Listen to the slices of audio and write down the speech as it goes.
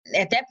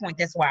at that point,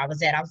 that's where I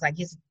was at. I was like,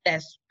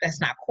 that's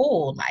not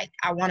cool. Like,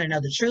 I want to know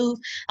the truth.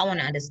 I want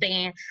to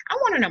understand. I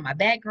want to know my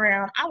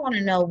background. I want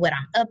to know what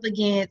I'm up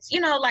against.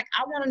 Like,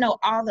 I want to know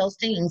all those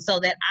things so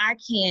that I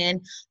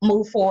can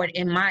move forward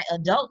in my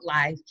adult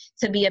life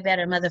to be a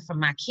better mother for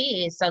my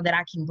kids, so that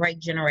I can break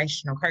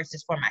generational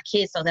curses for my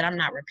kids, so that I'm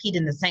not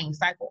repeating the same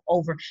cycle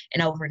over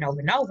and over and over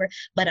and over.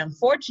 But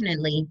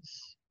unfortunately,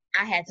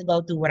 I had to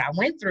go through what I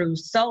went through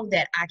so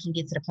that I can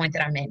get to the point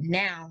that I'm at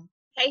now.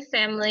 Hey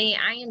family,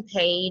 I am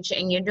Paige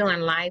and you're doing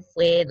life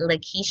with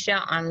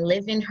Lakeisha on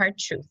Living Her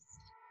Truth.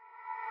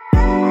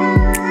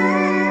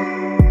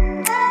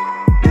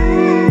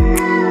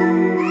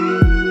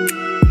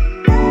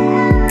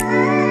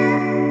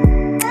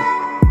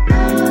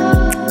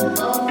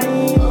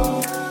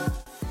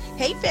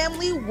 Hey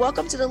family,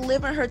 welcome to the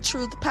Living Her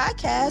Truth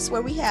podcast,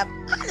 where we have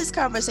honest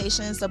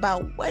conversations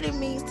about what it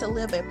means to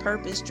live a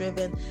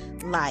purpose-driven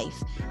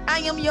life. I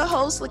am your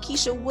host,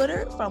 Lakeisha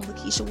Woodard from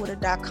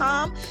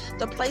LakeishaWoodard.com,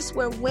 the place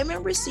where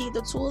women receive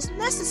the tools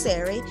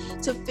necessary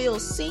to feel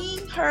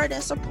seen, heard,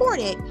 and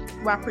supported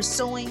while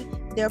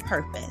pursuing their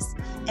purpose.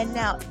 And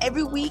now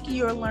every week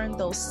you'll learn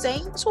those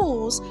same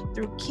tools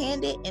through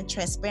candid and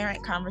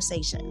transparent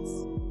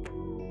conversations.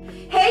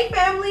 Hey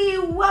family,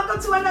 welcome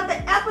to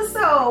another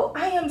episode.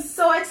 I am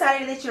so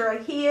excited that you're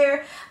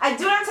here. I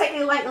do not take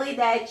it lightly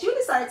that you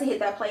decided to hit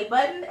that play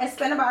button and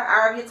spend about an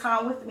hour of your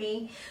time with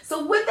me.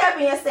 So with that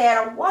being said,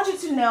 I want you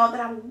to know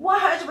that I'm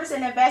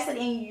 100% invested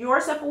in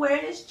your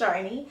self-awareness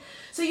journey.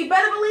 So you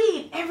better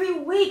believe every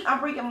week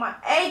I'm bringing my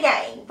A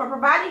game for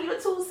providing you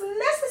the tools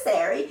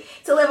necessary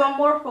to live a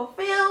more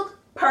fulfilled,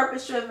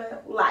 purpose-driven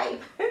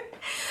life.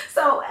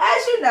 So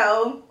as you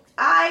know,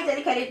 I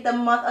dedicated the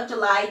month of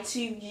July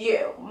to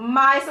you,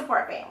 my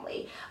support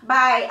family,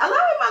 by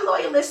allowing my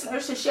loyal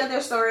listeners to share their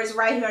stories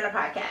right here on the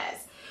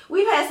podcast.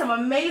 We've had some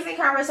amazing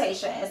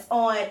conversations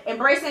on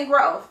embracing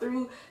growth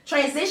through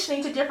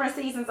transitioning to different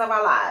seasons of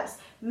our lives,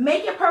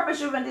 making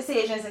purpose-driven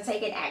decisions and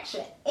taking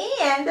action,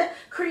 and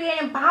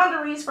creating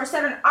boundaries for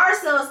setting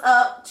ourselves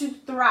up to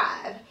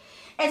thrive.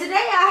 And today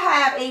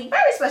I have a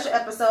very special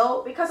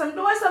episode because I'm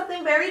doing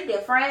something very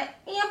different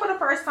and for the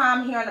first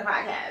time here on the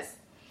podcast.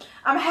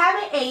 I'm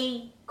having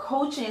a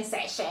coaching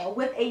session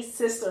with a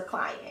sister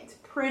client.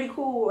 Pretty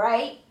cool,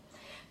 right?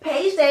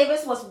 Paige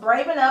Davis was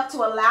brave enough to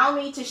allow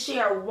me to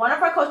share one of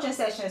her coaching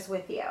sessions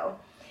with you.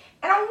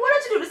 And I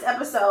wanted to do this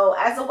episode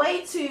as a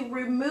way to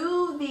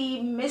remove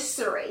the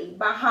mystery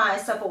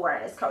behind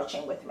self-awareness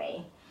coaching with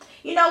me.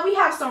 We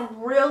have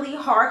some really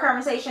hard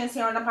conversations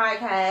here on the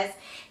podcast,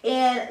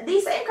 and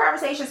these same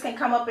conversations can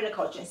come up in a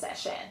coaching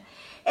session.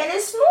 And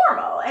it's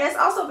normal, and it's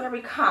also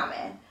very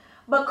common.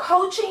 But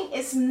coaching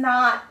is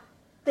not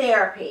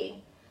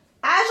therapy.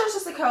 As your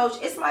sister coach,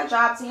 it's my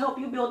job to help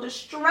you build a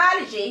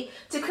strategy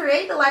to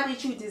create the life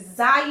that you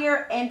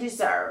desire and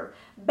deserve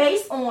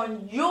based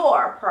on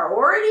your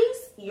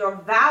priorities, your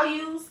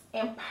values,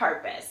 and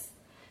purpose.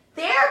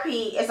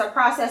 Therapy is a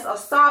process of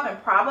solving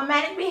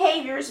problematic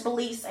behaviors,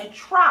 beliefs, and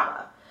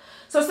trauma.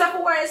 So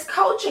self-awareness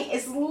coaching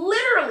is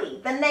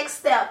literally the next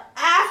step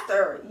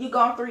after you've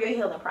gone through your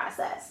healing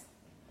process.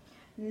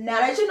 Now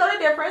that you know the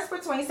difference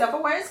between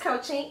self-awareness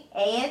coaching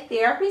and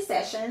therapy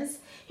sessions,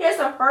 here's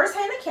a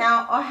first-hand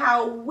account on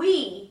how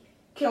we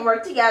can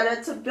work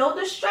together to build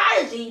a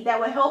strategy that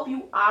will help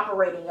you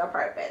operate in your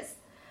purpose.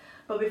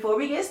 But before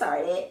we get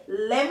started,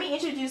 let me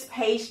introduce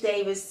Paige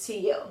Davis to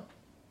you.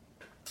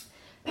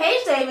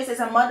 Paige Davis is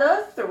a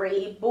mother of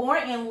 3,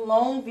 born in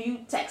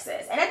Longview,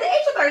 Texas. And at the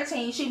age of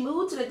 13, she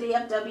moved to the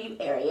DFW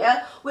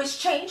area, which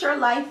changed her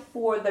life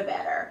for the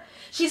better.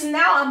 She's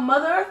now a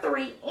mother of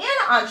 3 and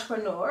an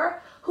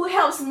entrepreneur who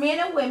helps men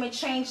and women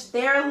change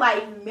their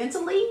life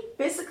mentally,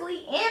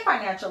 physically, and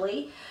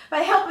financially by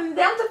helping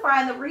them to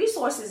find the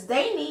resources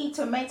they need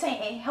to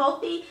maintain a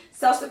healthy,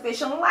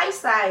 self-sufficient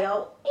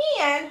lifestyle,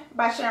 and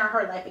by sharing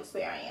her life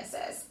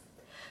experiences.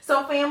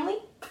 So family,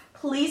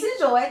 please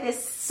enjoy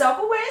this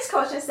self-awareness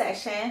coaching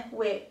session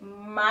with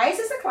my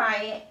sister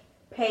client,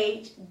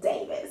 Paige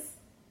Davis.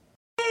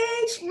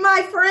 Paige,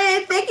 my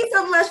friend, thank you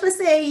so much for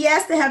saying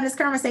yes to have this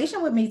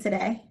conversation with me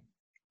today.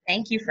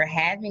 Thank you for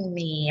having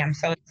me. I'm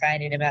so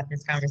excited about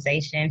this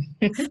conversation.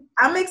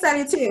 I'm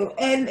excited too.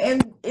 And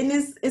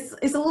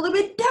it's a little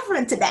bit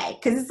different today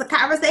because it's a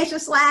conversation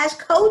 /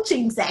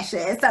 coaching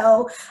session.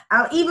 So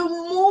I'm even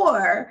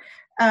more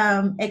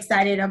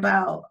excited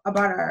about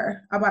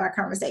our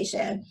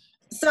conversation.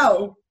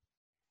 So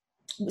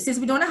since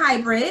we're doing a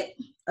hybrid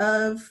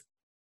of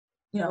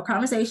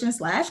conversation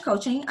 /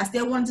 coaching, I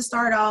still wanted to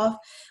start off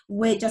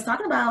with just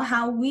talking about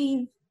how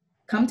we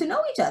come to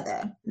know each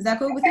other. Is that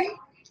cool with you?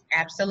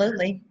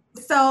 Absolutely.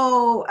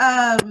 So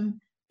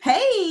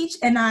Paige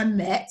and I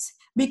met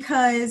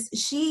because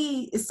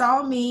she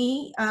saw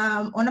me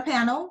on a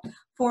panel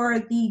for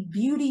the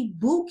Beauty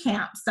Boot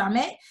Camp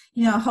Summit,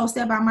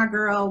 hosted by my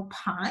girl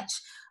Ponch,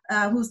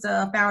 who's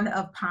the founder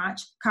of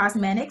Ponch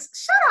Cosmetics.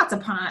 Shout out to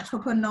Ponch for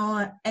putting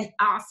on an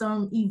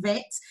awesome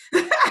event.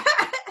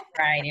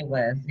 Right, it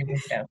was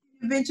so.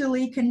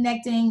 Eventually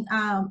connecting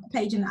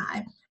Paige and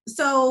I.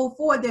 So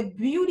for the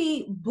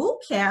beauty boot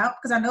camp,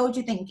 because I know what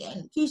you're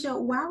thinking, Keisha,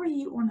 why were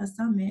you on a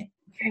summit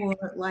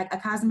for like a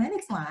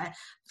cosmetics line?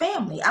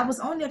 Family. I was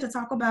on there to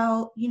talk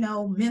about,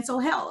 mental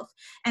health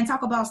and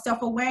talk about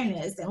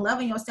self-awareness and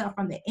loving yourself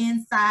from the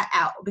inside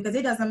out, because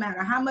it doesn't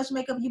matter how much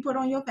makeup you put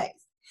on your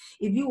face.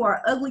 If you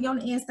are ugly on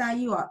the inside,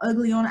 you are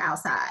ugly on the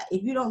outside.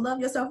 If you don't love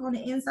yourself on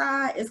the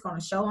inside, it's going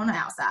to show on the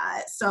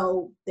outside.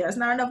 So there's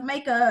not enough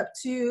makeup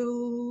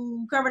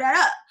to cover that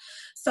up.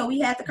 So we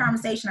had the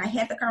conversation. I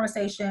had the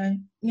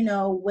conversation,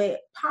 with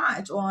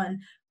Ponch on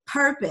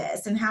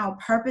purpose and how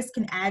purpose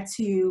can add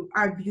to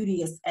our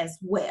beauty as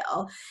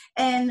well.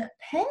 And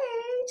Paige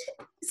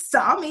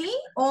saw me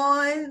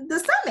on the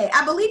summit.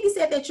 I believe you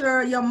said that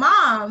your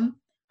mom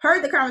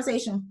heard the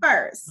conversation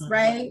first,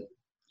 right?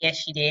 Yes,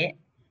 she did.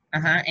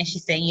 And she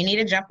said, you need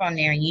to jump on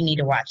there and you need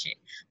to watch it.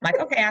 I'm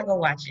like, okay, I'll go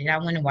watch it. I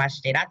went and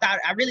watched it.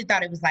 I really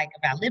thought it was like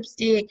about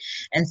lipstick.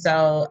 And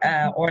so,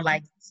 or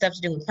like stuff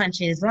to do with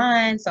Punch's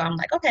line. So I'm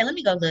like, okay, let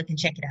me go look and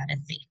check it out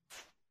and see.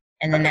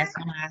 And then that's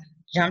when I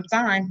jumped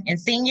on and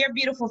seen your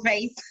beautiful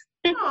face.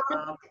 Aww,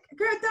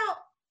 girl,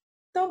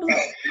 don't blow my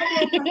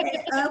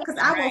head up, because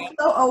I will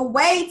flow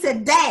away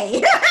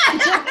today.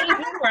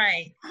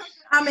 Right.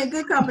 I'm in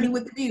good company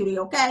with the beauty,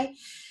 okay?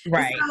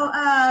 Right.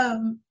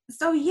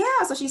 So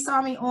she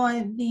saw me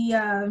on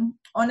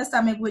the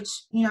summit, which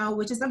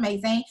is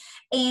amazing.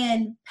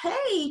 And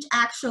Paige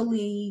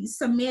actually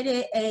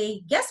submitted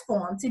a guest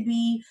form to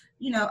be,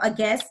 a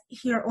guest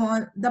here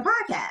on the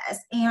podcast.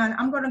 And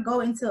I'm going to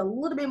go into a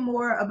little bit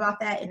more about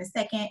that in a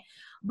second.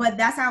 But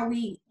that's how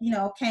we,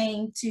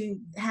 came to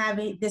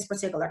having this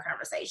particular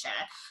conversation.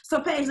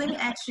 So Paige, let me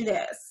ask you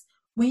this.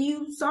 When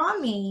you saw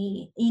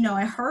me, and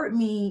heard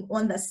me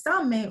on the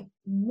summit,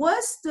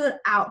 what stood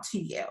out to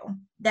you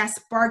that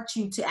sparked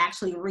you to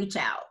actually reach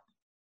out?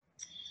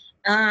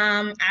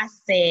 I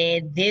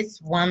said,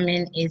 this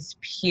woman is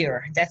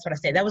pure. That's what I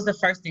said. That was the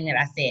first thing that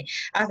I said.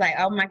 I was like,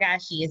 oh my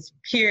gosh, she is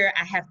pure.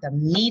 I have to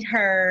meet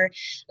her.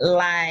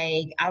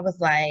 Like, I was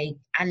like,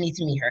 I need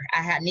to meet her.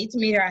 I need to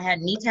meet her. I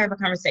need to have a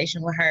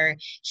conversation with her.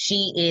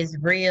 She is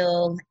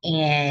real.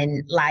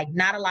 And like,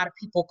 not a lot of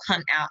people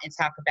come out and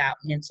talk about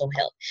mental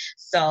health.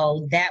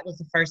 So that was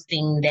the first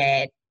thing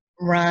that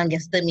rung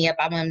and stood me up.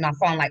 I'm on my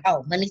phone like,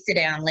 oh, let me sit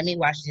down, let me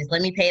watch this,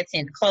 let me pay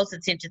close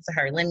attention to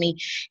her, let me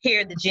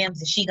hear the gems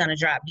that she's gonna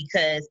drop.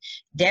 Because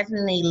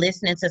definitely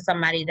listening to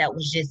somebody that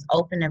was just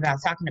open about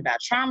talking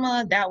about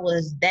trauma,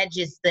 that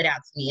just stood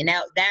out to me. And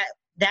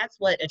that's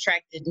what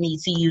attracted me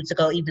to you to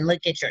go even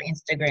look at your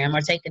Instagram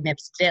or take the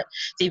next step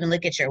to even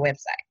look at your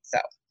website. So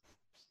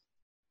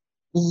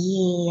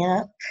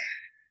yeah.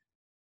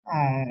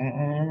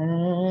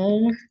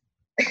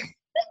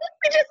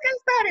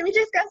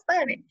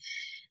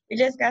 We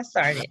just got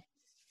started.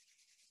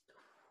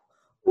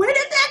 Where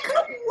did that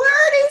come? Where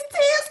are these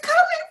tears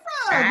coming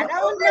from? I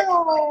don't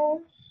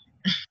know.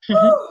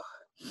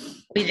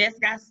 We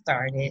just got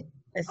started.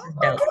 This is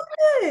dope.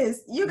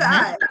 Goodness. You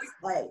guys,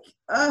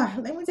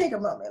 let me take a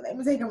moment.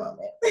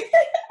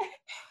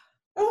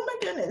 Oh my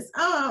goodness.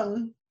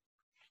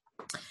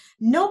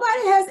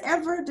 Nobody has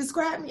ever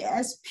described me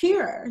as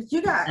pure.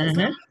 You guys,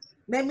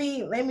 let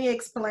me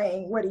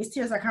explain where these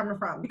tears are coming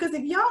from. Because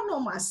if y'all know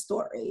my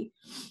story,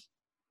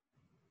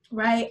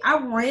 right? I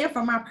ran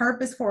from my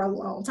purpose for a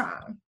long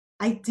time.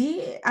 I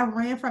did. I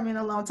ran from it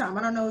a long time.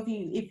 I don't know if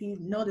you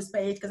know this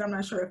page, because I'm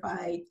not sure if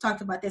I talked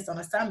about this on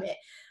a summit,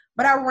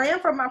 but I ran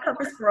from my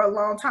purpose for a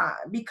long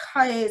time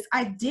because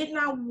I did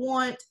not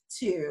want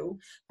to.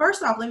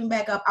 First off, let me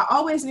back up. I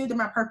always knew that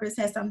my purpose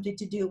had something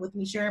to do with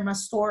me sharing my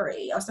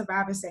story of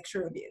surviving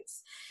sexual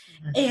abuse.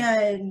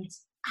 And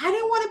I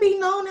didn't want to be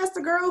known as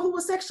the girl who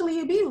was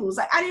sexually abused.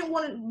 Like, I didn't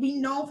want to be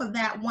known for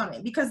that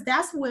woman, because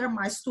that's where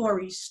my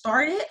story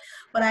started.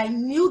 But I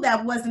knew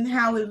that wasn't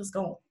how it was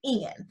going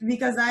to end,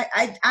 because I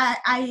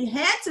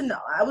had to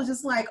know. I was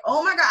just like,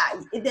 oh my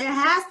God, there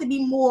has to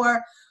be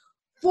more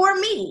for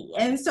me.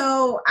 And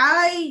so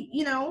I,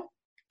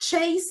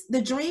 chased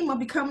the dream of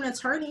becoming an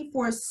attorney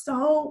for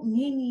so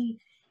many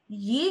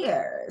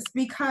years,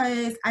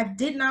 because I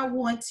did not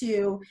want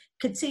to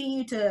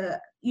continue to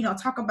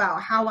talk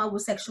about how I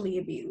was sexually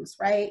abused,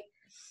 right?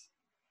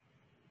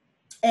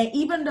 And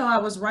even though I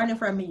was running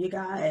from it, you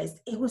guys,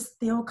 it was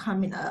still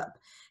coming up,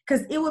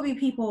 because it would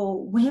be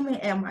women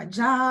at my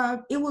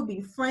job, it would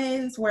be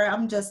friends where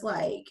I'm just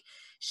like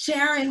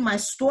sharing my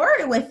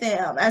story with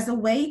them as a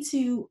way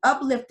to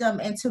uplift them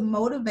and to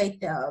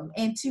motivate them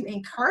and to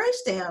encourage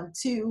them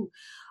to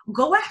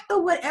go after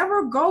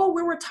whatever goal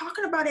we were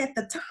talking about at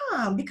the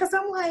time. Because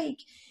I'm like,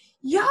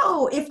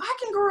 yo, if I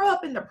can grow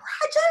up in the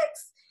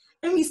projects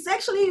and be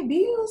sexually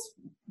abused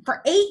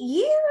for 8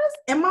 years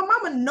and my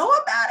mama know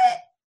about it,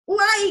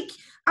 like,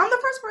 I'm the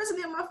first person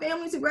in my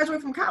family to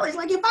graduate from college.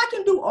 Like, if I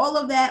can do all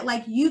of that,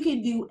 like, you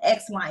can do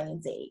X, Y,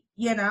 and Z,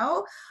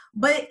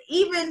 But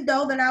even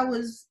though that I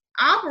was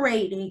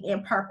operating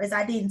in purpose,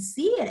 I didn't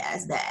see it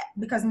as that,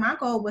 because my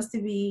goal was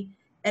to be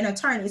an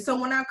attorney. So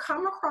when I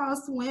come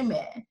across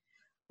women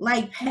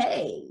like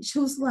Paige,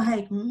 who's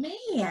like,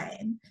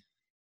 man,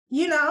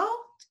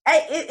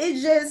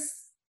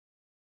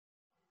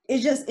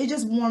 it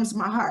just warms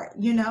my heart,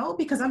 you know,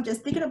 because I'm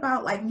just thinking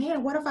about like,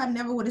 man, what if I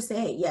never would have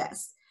said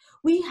yes?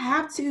 We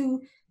have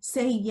to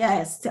say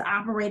yes to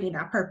operate in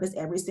our purpose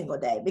every single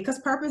day, because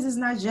purpose is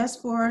not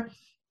just for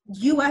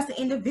you as an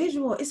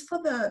individual, it's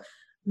for the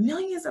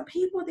millions of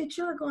people that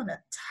you're going to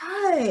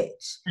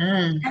touch.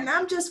 And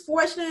I'm just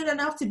fortunate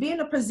enough to be in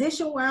a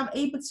position where I'm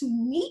able to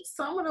meet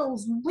some of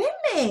those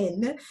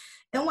women.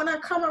 And when I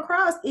come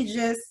across, it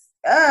just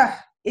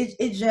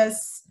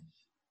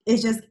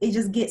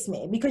gets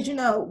me, because, you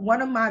know,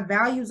 one of my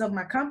values of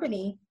my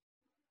company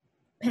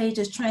page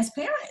is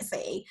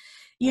transparency,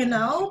 you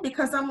know,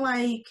 because I'm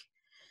like,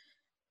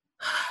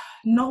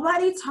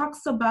 nobody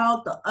talks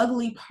about the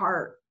ugly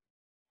part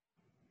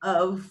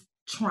of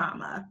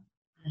trauma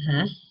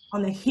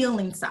on the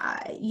healing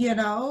side, you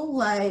know,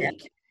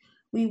 like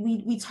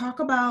we talk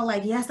about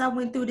like, yes, I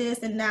went through this,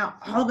 and now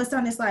all of a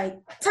sudden it's like,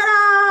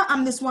 ta-da,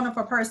 I'm this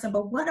wonderful person.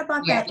 But what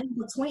about that in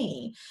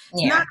between?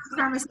 It's not a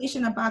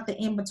conversation about the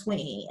in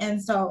between.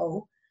 And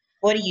so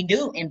what do you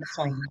do in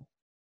between?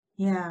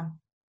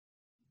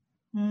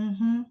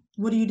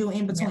 What do you do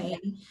in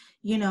between?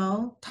 You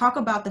know, talk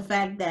about the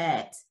fact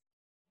that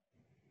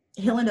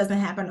healing doesn't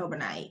happen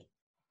overnight.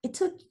 It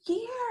took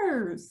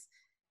years.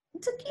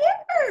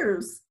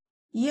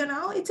 You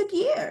know, it took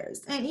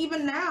years. And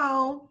even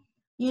now,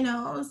 you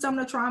know, some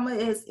of the trauma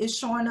is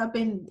showing up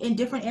in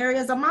different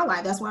areas of my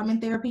life. That's why I'm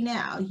in therapy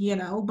now, you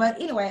know. But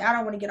anyway, I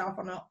don't want to get off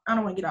on a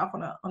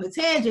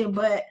tangent,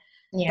 but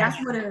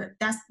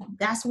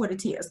that's where the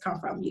tears come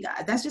from, you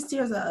guys. That's just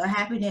tears of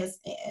happiness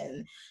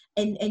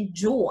and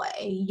joy,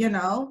 you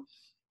know.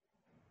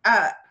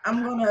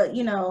 I'm gonna,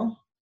 you know,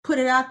 put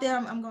it out there.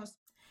 I'm gonna.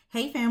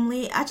 Hey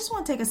family, I just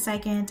want to take a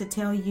second to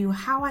tell you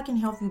how I can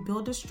help you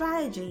build a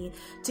strategy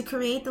to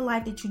create the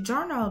life that you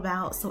journal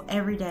about, so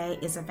every day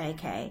is a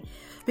vacay.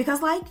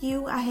 Because like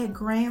you, I had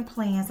grand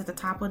plans at the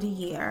top of the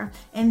year,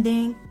 and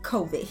then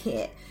COVID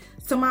hit.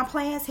 So my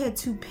plans had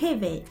to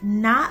pivot,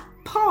 not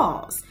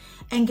pause.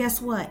 And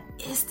guess what?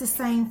 It's the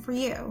same for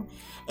you.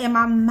 In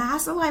my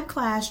Master Life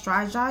class,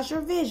 Strategize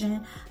Your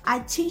Vision, I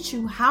teach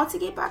you how to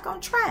get back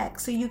on track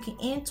so you can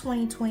end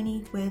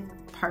 2020 with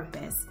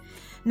purpose.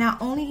 Now,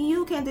 only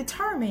you can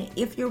determine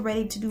if you're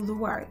ready to do the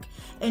work.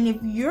 And if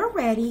you're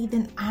ready,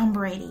 then I'm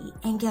ready.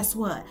 And guess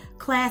what?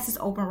 Class is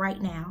open right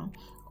now.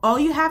 All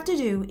you have to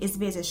do is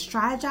visit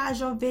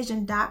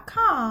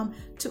strategizeyourvision.com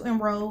to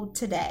enroll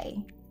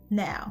today.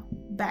 Now,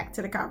 back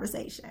to the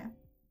conversation.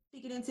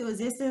 Speak it into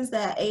existence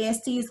that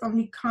AST is going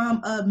to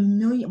become a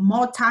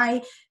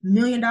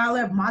multi-billion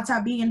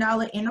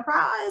dollar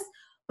enterprise.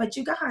 But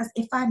you guys,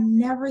 if I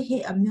never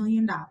hit $1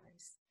 million,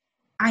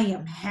 I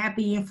am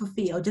happy and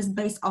fulfilled, just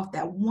based off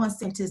that one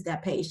sentence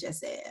that Paige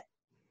just said.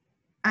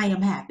 I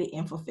am happy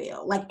and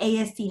fulfilled. Like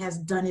AST has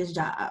done its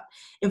job.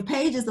 If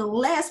Paige is the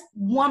last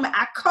woman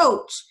I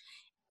coach,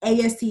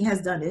 AST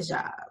has done its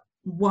job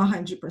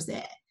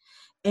 100%.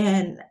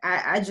 And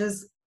I'm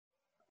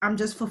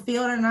just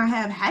fulfilled, and I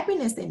have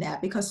happiness in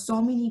that, because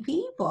so many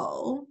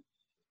people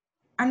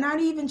are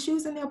not even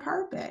choosing their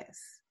purpose,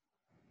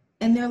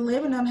 and they're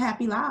living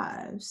unhappy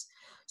lives.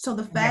 So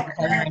the fact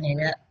that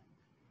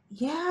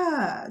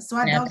so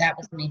I don't. That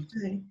was me.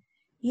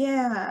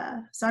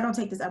 Yeah, so I don't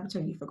take this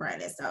opportunity for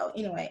granted. So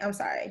anyway, I'm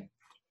sorry.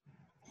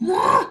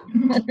 Let's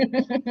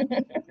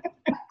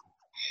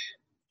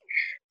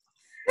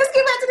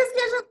get back to the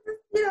schedule.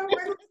 You know,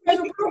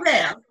 schedule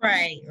program.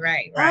 Right.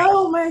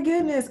 Oh my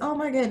goodness.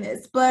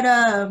 But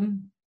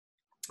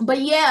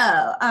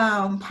yeah,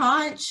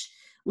 Punch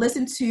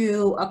listened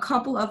to a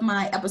couple of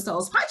my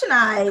episodes. Punch and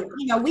I,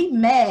 you know, we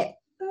met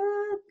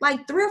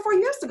like 3 or 4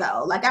 years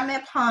ago. Like I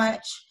met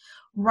Punch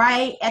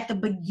right at the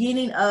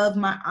beginning of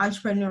my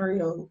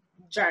entrepreneurial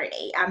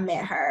journey. I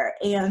met her,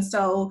 and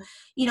so,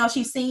 you know,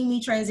 she's seen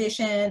me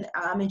transition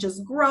and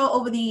just grow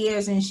over the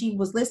years, and she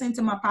was listening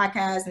to my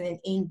podcast,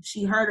 and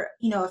she heard,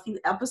 you know, a few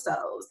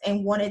episodes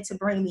and wanted to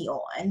bring me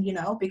on, you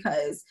know,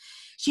 because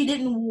she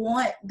didn't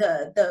want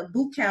the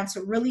boot camp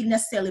to really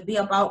necessarily be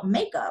about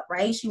makeup,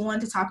 right? She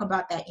wanted to talk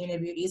about that inner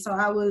beauty. So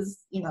I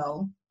was, you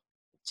know,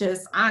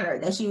 just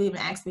honored that she even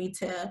asked me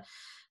to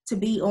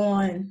be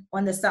on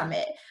the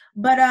summit.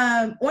 But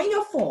on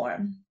your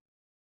form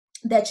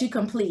that you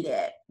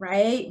completed,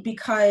 right?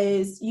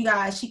 Because you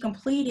guys, Paige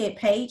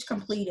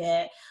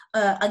completed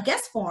a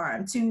guest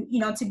form to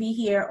be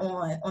here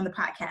on the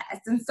podcast.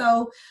 And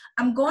so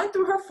I'm going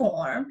through her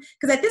form,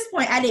 because at this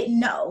point I didn't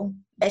know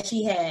that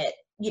she had,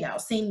 you know,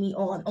 seen me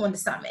on the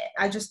summit.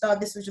 I just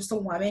thought this was just a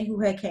woman who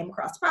had came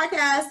across the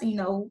podcast and,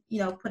 you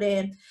know, put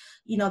in,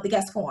 you know, the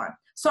guest form.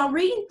 So I'm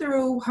reading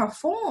through her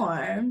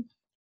form,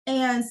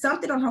 and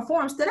something on her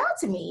form stood out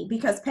to me,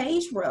 because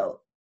Paige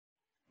wrote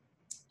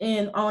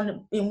for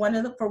one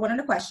of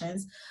the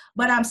questions,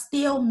 but I'm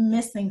still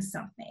missing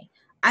something.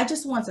 I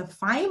just want to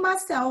find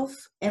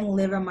myself and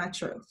live in my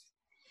truth.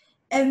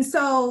 And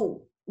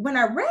so when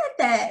I read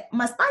that,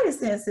 my spider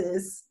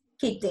senses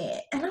kicked in,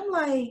 and I'm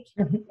like,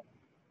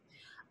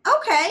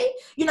 okay,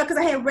 because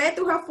I had read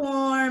through her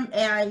form,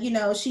 and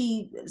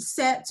she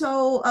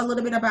told a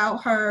little bit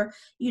about her,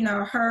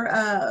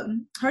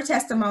 her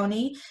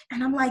testimony,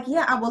 and I'm like,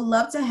 yeah, I would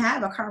love to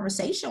have a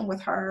conversation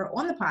with her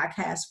on the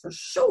podcast for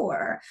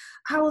sure.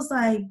 I was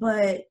like,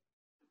 but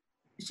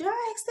should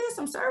I extend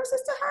some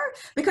services to her?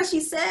 Because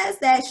she says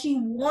that she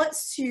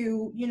wants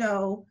to,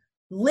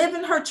 live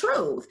in her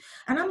truth.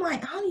 And I'm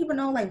like, I don't even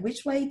know like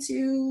which way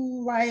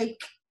to like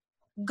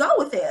go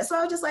with it. So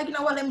I was just like, you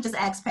know what, let me just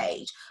ask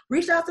Paige.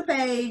 Reach out to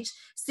Paige,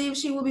 see if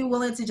she would be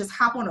willing to just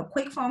hop on a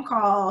quick phone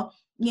call,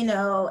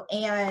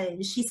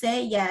 and she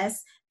said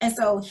yes. And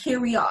so here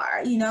we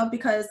are,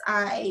 because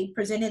I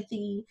presented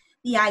the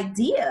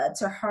idea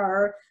to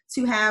her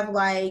to have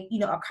like,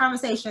 a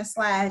conversation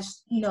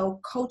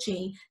 /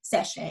 coaching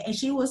session. And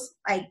she was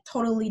like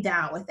totally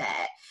down with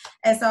that.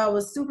 And so I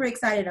was super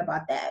excited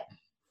about that.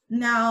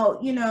 Now,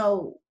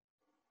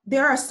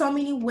 there are so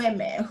many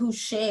women who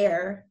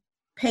share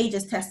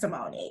Paige's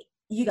testimony.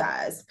 You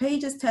guys,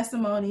 Paige's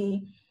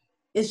testimony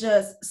is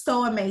just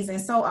so amazing,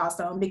 so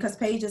awesome, because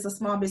Paige is a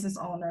small business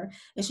owner,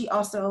 and she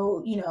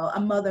also, a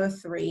mother of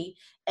 3,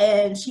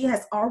 and she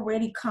has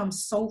already come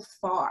so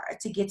far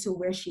to get to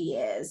where she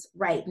is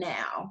right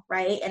now,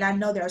 right? And I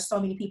know there are so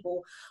many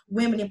people,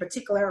 women in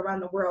particular around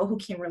the world, who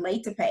can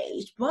relate to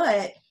Paige,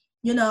 but,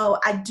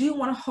 I do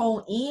want to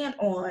hone in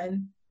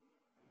on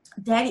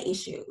daddy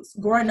issues,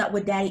 growing up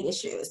with daddy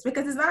issues,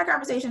 because it's not a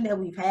conversation that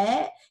we've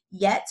had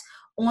yet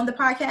on the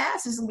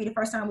podcast. This will be the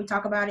first time we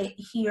talk about it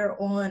here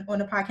on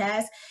the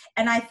podcast.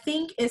 And I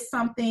think it's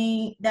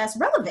something that's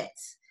relevant,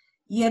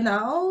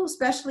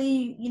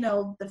 especially,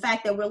 the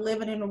fact that we're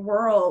living in a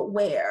world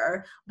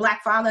where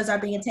Black fathers are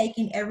being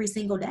taken every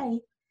single day.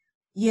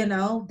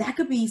 That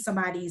could be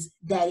somebody's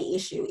daddy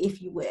issue,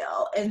 if you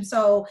will. And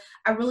so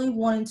I really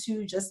wanted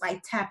to just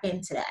like tap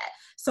into that.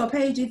 So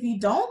Paige, if you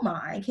don't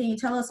mind, can you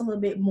tell us a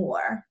little bit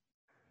more?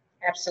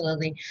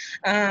 Absolutely.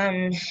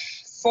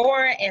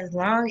 For as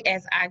long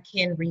as I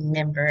can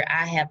remember,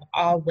 I have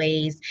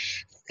always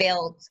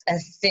felt a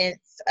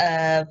sense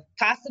of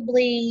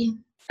possibly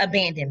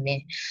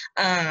abandonment,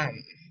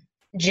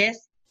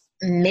 just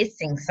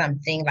missing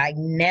something, like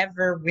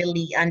never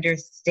really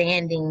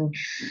understanding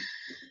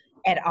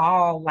at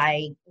all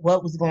like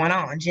what was going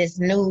on. Just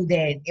knew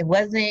that it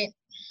wasn't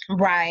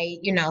right.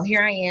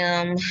 Here I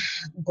am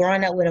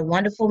growing up with a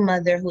wonderful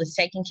mother who is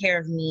taking care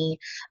of me,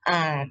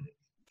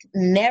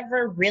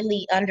 never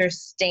really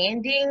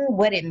understanding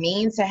what it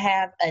means to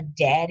have a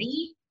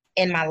daddy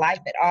in my life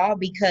at all,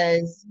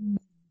 because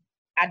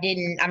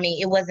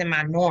it wasn't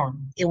my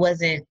norm. It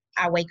wasn't,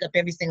 I wake up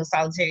every single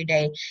solitary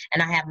day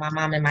and I have my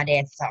mom and my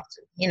dad to talk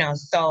to,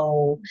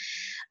 so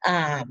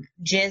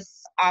just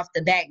off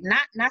the back,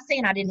 not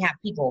saying I didn't have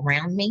people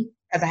around me,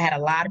 because I had a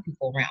lot of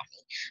people around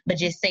me, but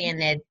just saying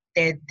that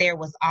there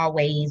was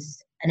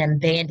always an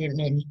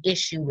abandonment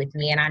issue with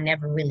me, and I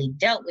never really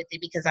dealt with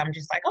it, because I'm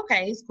just like,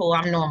 okay, it's cool,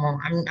 I'm normal,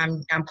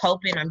 I'm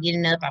coping, I'm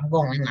getting up, I'm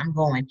going,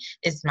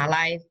 this is my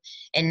life,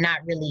 and not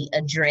really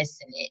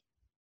addressing it,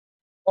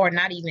 or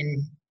not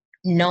even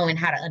knowing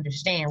how to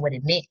understand what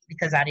it meant,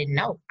 because I didn't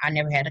know. I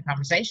never had a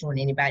conversation with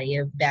anybody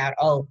about,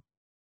 oh,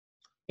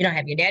 you don't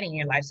have your daddy in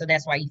your life, so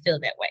that's why you feel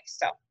that way.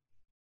 So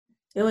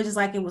it was just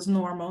like it was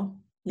normal.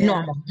 Yeah.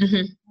 Normal.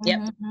 Mm-hmm. Yep.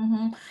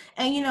 Mm-hmm.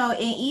 And and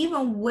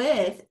even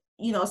with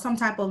some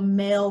type of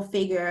male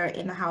figure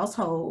in the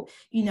household,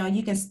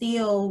 you can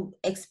still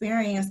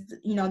experience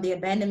the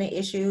abandonment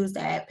issues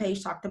that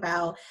Paige talked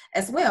about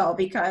as well,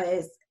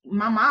 because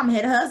my mom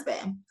had a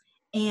husband,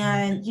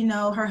 and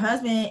her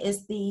husband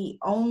is the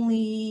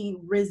only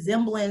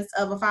resemblance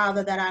of a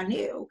father that I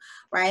knew,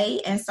 right?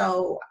 And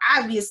so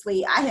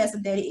obviously I had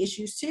some daddy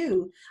issues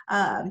too,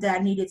 that I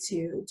needed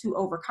to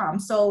overcome.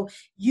 So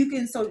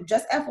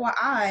just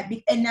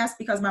FYI, and that's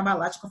because my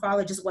biological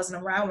father just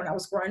wasn't around when I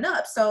was growing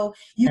up. So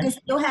you can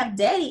still have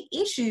daddy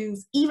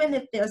issues even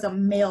if there's a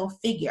male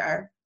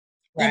figure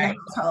in the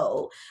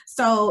household.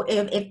 So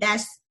if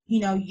that's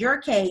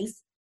your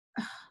case,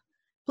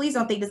 please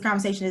don't think this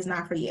conversation is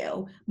not for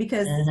you,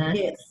 because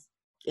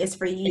it's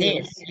for you.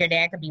 It is. Your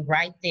dad could be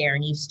right there,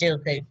 and you still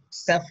could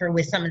suffer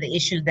with some of the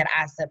issues that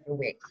I suffer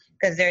with,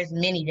 because there's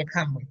many to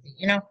come with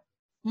it,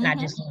 not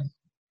just one.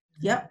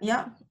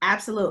 Yep,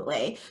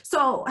 absolutely.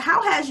 So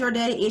how has your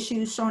daddy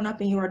issues shown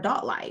up in your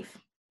adult life?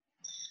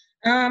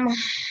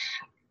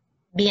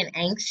 Being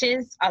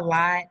anxious a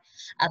lot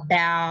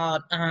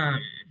about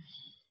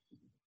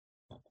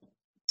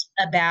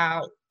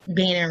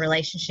being in a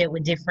relationship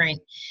with different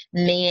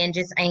men,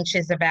 just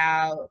anxious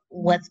about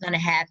what's going to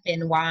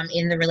happen while I'm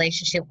in the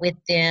relationship with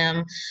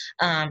them.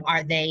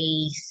 Are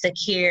they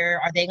secure?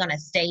 Are they going to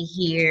stay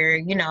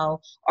here,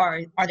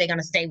 or are they going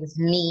to stay with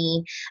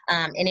me?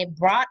 And it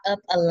brought up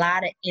a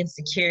lot of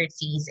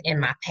insecurities in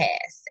my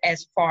past,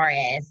 as far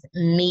as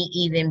me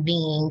even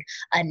being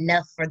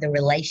enough for the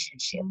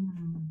relationship.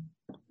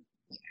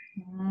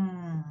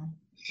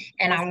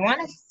 And I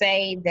want to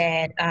say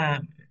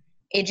that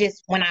it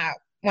just, when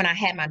I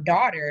had my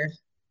daughter,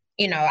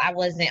 I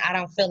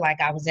don't feel like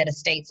I was at a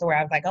state where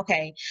I was like,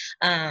 okay,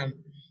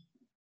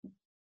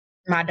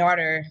 my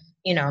daughter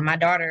you know, my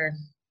daughter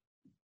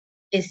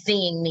is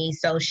seeing me,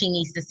 so she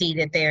needs to see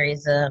that there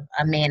is a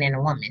man and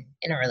a woman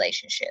in a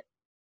relationship,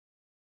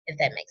 if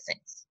that makes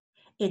sense.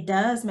 It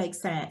does make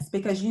sense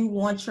because you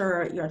want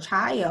your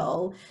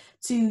child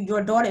to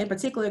your daughter in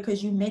particular,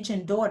 because you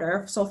mentioned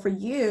daughter. So for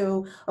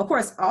you, of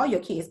course, all your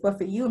kids, but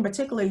for you in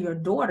particular, your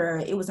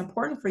daughter, it was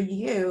important for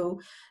you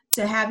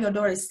to have your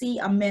daughter see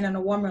a man and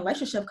a woman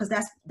relationship, because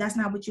that's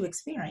not what you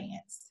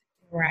experienced.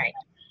 Right.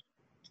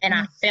 And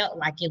I felt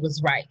like it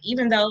was right,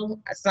 even though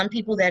some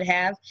people that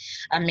have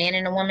a man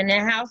and a woman in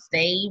their house,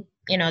 they,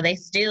 you know, they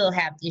still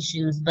have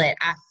issues, but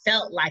I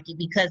felt like it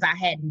because I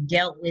hadn't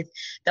dealt with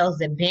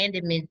those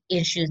abandonment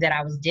issues that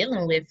I was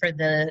dealing with for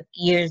the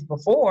years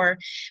before,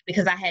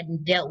 because I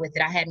hadn't dealt with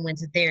it. I hadn't went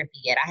to therapy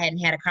yet. I hadn't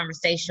had a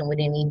conversation with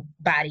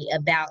anybody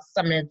about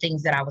some of the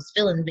things that I was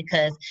feeling,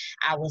 because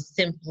I was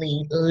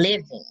simply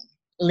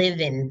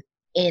living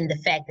in the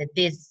fact that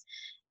this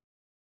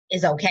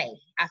is okay.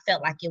 I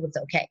felt like it was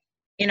okay.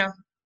 You know,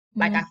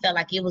 like I felt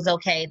like it was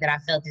okay that I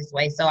felt this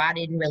way. So I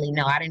didn't really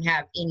know. I didn't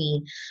have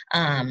any,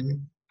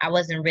 I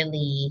wasn't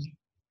really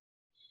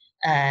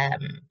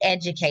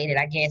educated,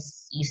 I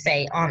guess you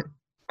say, on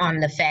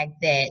the fact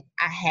that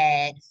I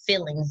had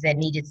feelings that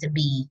needed to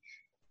be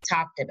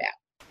talked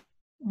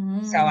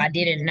about. So I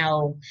didn't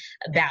know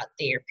about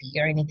therapy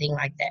or anything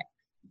like that.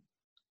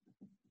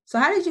 So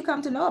how did you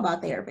come to know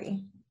about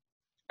therapy?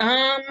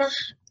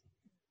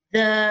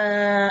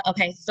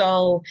 Okay,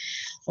 so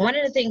one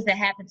of the things that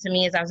happened to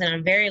me is I was in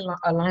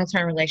a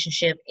long-term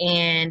relationship,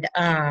 and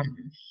I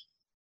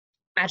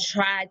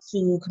tried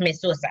to commit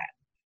suicide.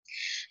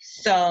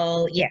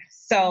 So yeah,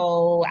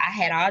 so I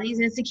had all these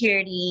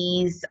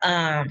insecurities,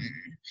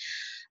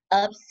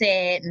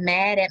 upset,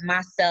 mad at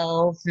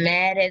myself,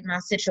 mad at my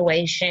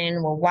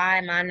situation. Well, why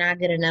am I not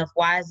good enough?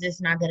 Why is this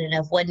not good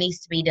enough? What needs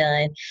to be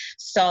done?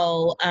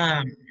 So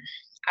I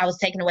was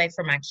taken away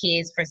from my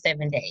kids for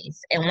 7 days,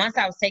 and once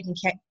I was taken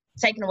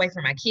away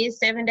from my kids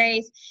 7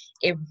 days,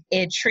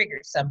 it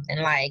triggered something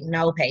like,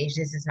 no, Paige,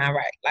 this is not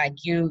right. Like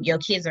your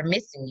kids are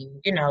missing you.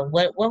 You know,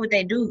 what would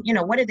they do? You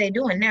know, what are they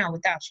doing now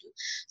without you?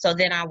 So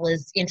then I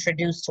was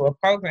introduced to a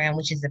program,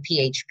 which is a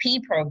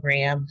PHP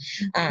program,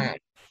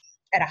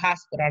 at a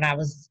hospital, and I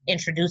was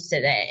introduced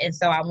to that. And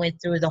so I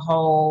went through the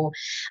whole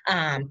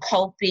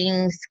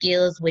coping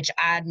skills, which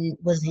I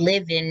was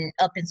living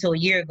up until a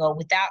year ago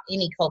without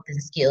any coping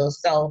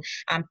skills. So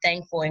I'm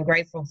thankful and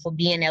grateful for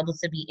being able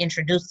to be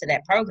introduced to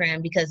that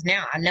program, because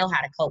now I know how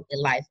to cope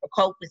with life, or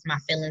cope with my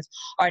feelings,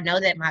 or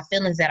know that my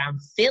feelings that I'm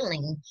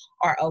feeling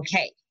are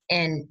okay,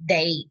 and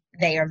they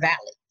are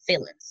valid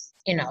feelings,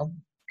 you know,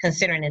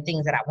 considering the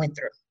things that I went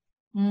through.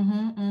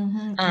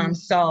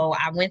 So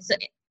I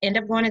end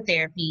up going to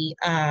therapy,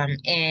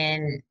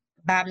 and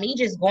by me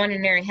just going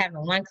in there and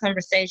having one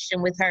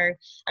conversation with her,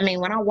 I mean,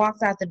 when I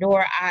walked out the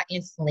door, I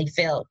instantly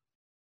felt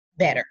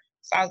better.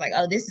 So I was like,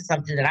 oh, this is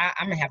something that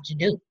I'm gonna have to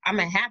do. I'm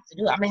gonna have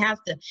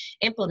to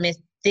implement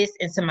this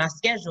into my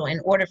schedule in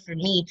order for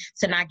me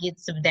to not get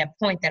to that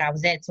point that I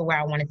was at, to where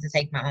I wanted to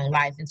take my own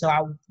life, and so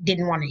I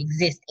didn't want to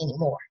exist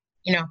anymore,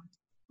 you know.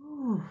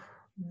 Ooh,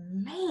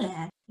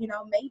 man, you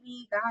know,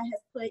 maybe God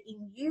has put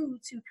in you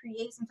to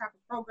create some type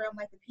of program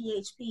like the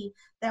PHP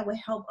that would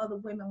help other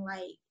women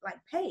like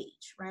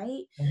Paige,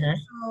 right?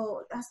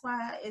 So that's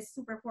why it's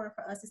super important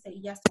for us to say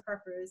yes to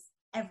purpose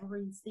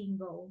every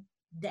single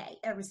day.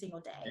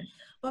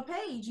 But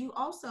Paige, you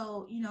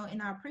also, you know,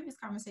 in our previous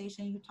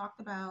conversation, you talked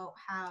about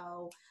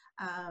how,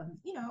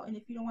 you know, and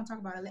if you don't want to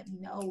talk about it, let me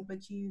know,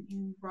 but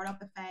you brought up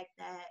the fact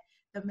that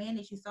the man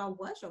that you saw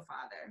was your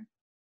father.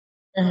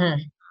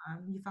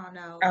 You found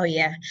out. Oh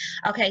yeah.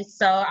 Okay,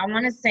 so I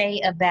want to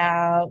say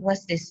about,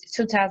 what's this,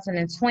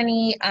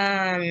 2020.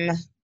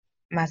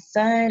 My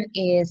son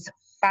is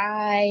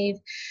 5,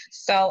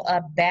 so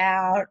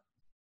about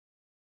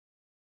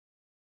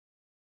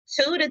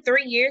 2 to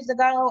 3 years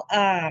ago,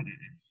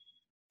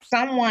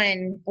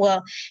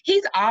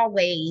 he's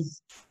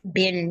always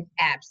been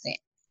absent,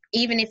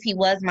 even if he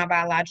was my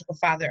biological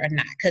father or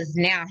not, because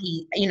now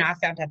I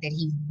found out that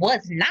he was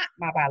not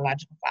my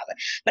biological father.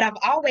 But I've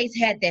always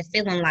had that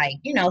feeling like,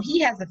 you know, he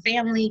has a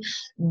family.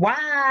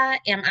 Why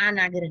am I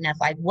not good enough?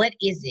 Like, what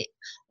is it?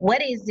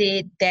 What is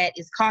it that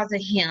is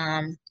causing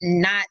him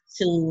not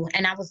to?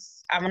 And I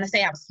want to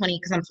say I was 20,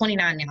 because I'm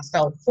 29 now.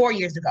 So 4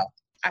 years ago,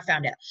 I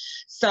found out.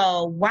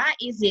 So why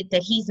is it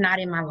that he's not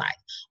in my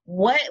life?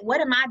 What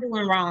am I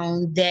doing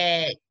wrong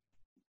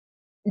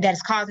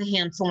that's causing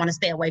him to want to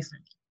stay away from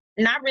me?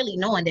 Not really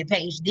knowing that,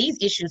 Paige, these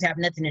issues have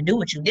nothing to do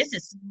with you. This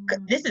is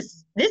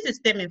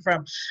stemming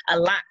from a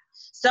lot.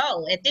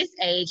 So at this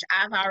age,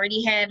 I've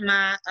already had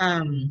my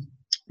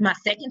my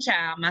second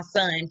child, my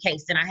son,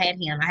 Case, and I had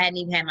him. I hadn't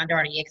even had my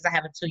daughter yet, because I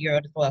have a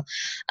 2-year-old as well.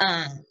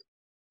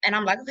 And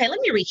I'm like, okay,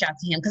 let me reach out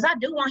to him, because I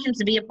do want him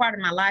to be a part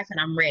of my life, and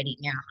I'm ready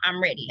now. I'm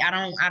ready. I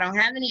don't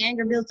have any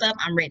anger built up.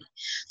 I'm ready.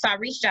 So I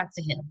reached out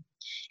to him.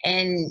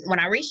 And when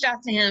I reached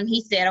out to him,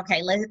 he said,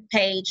 okay,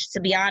 Paige, to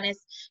be honest,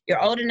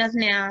 you're old enough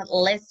now.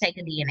 Let's take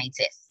a DNA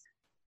test.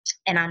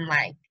 And I'm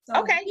like, So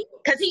Okay,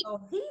 because he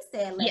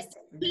said, yeah, let's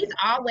take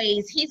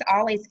he's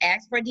always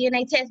asked for a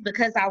DNA test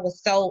because I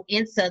was so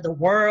into the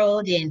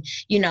world and,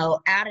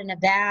 out and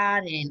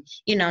about and,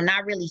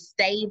 not really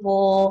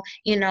stable,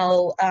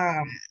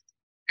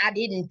 I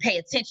didn't pay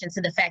attention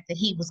to the fact that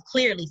he was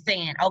clearly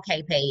saying,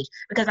 okay, Paige,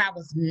 because I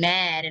was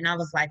mad and I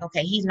was like,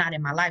 okay, he's not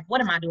in my life.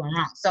 What am I doing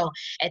wrong? So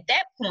at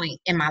that point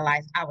in my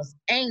life, I was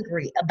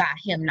angry about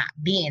him not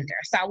being there.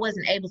 So I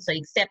wasn't able to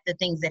accept the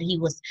things that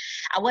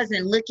I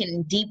wasn't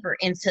looking deeper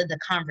into the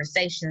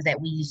conversations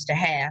that we used to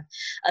have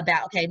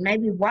about, okay,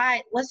 maybe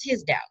what's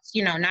his doubts,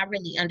 not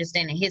really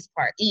understanding his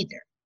part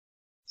either.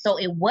 So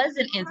it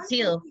wasn't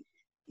until...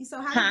 So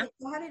how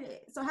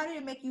did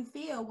it make you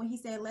feel when he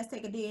said, let's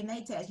take a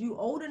DNA test? You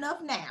old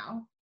enough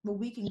now where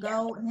we can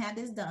go and have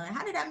this done.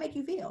 How did that make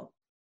you feel?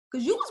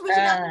 Because you was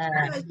reaching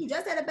out, you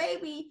just had a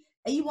baby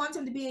and you want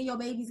him to be in your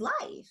baby's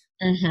life.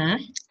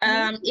 Mm-hmm.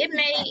 I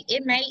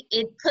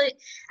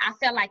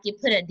felt like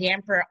it put a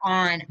damper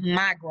on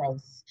my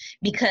growth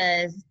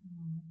because,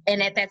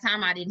 and at that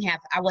time I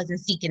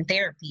wasn't seeking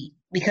therapy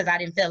because I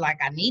didn't feel like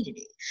I needed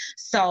it.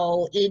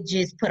 So it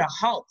just put a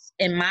halt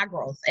in my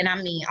growth. And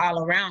I mean,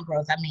 all around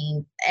growth. I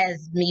mean,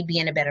 as me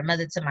being a better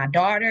mother to my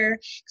daughter,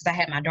 because I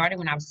had my daughter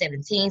when I was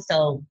 17.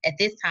 So at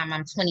this time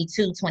I'm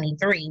 22,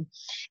 23,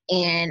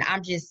 and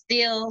I'm just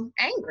still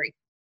angry,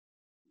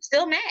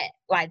 still mad.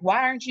 Like,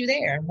 why aren't you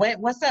there?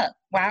 What's up?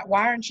 Why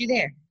aren't you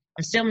there?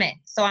 I'm still mad.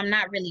 So I'm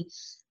not really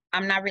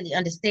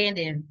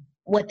understanding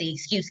what the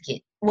excuse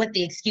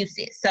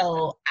is.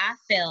 So I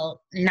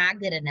felt not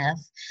good enough,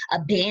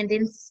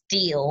 abandoned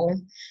still.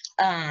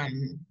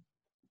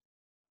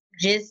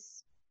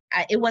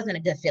 It wasn't a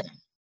good feeling.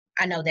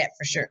 I know that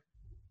for sure.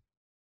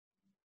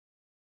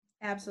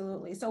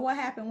 Absolutely. So what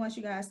happened once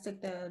you guys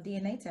took the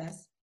DNA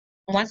test?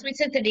 Once we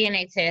took the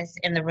DNA test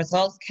and the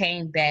results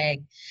came back,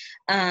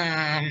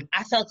 I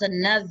felt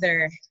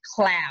another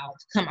cloud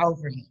come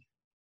over me.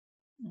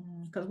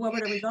 Because what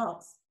were the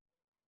results?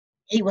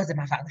 He wasn't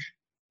my father.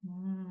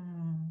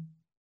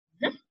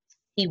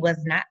 He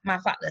was not my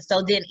father.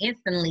 So then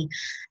instantly,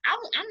 I'm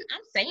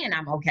saying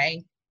I'm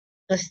okay,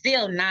 but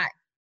still not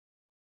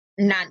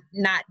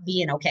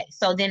being okay.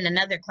 So then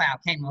another cloud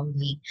came over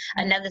me.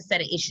 Another set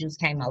of issues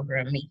came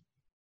over me.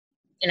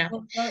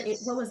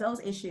 What was those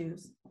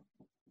issues?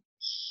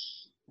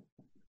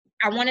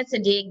 I wanted to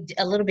dig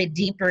a little bit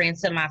deeper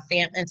into my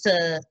family,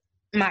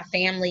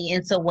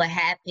 into what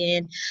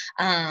happened.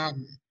 How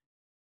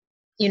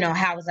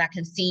was I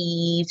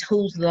conceived?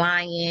 Who's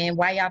lying?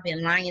 Why y'all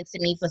been lying to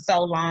me for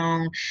so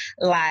long?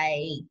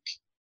 Like,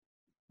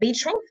 be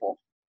truthful.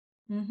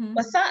 Mm-hmm.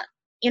 What's up?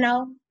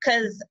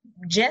 Because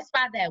just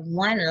by that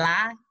one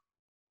lie,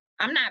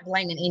 I'm not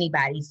blaming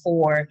anybody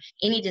for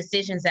any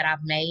decisions that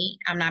I've made.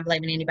 I'm not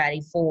blaming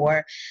anybody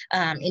for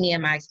any of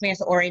my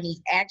experience or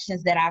any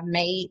actions that I've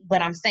made.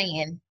 But I'm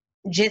saying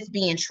just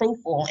being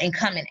truthful and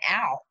coming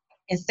out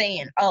and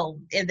saying, oh,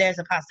 if there's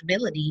a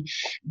possibility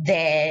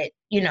that,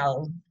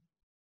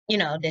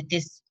 that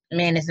this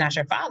man is not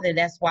your father,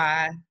 that's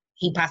why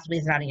he possibly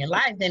is not in your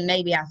life, then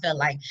maybe I felt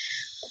like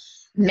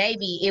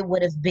maybe it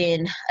would have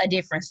been a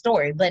different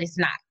story, but it's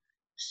not.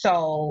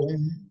 So,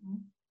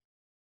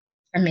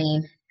 I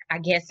mean, I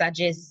guess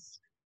it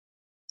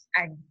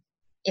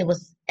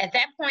was, at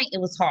that point, it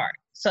was hard.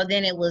 So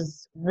then it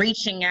was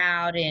reaching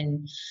out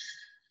and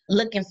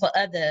looking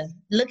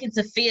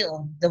to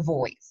fill the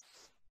voids,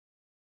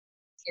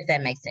 if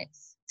that makes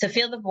sense. To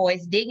fill the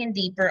voids, digging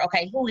deeper.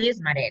 Okay, who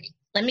is my daddy?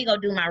 Let me go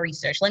do my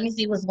research. Let me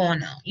see what's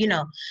going on.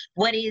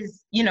 What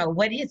is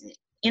it?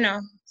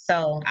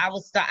 So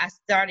I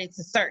started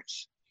to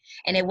search.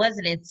 And it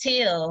wasn't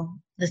until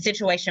the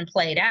situation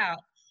played out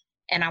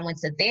and I went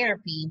to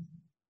therapy,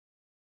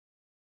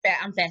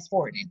 I'm fast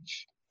forwarding.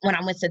 When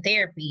I went to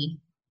therapy,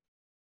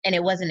 and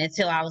it wasn't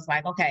until I was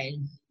like, okay,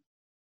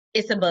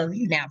 it's above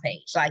you now,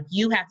 Paige. Like,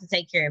 you have to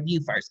take care of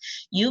you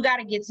first. You got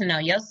to get to know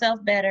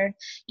yourself better.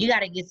 You got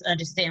to get to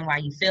understand why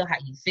you feel how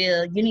you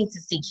feel. You need to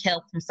seek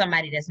help from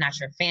somebody that's not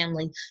your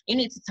family. You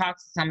need to talk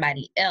to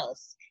somebody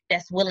else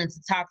that's willing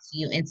to talk to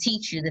you and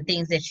teach you the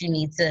things that you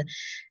need to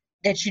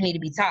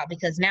be taught,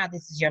 because now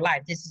this is your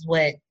life. This is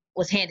what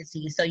was handed to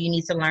you. So you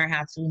need to learn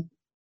how to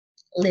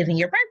live in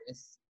your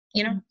purpose,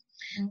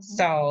 Mm-hmm.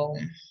 So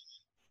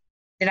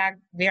did I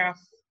veer off,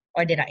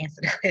 or did I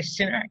answer the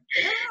question right?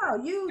 No,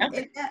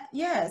 okay.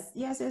 Yes.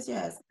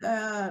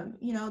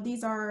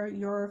 These are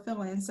your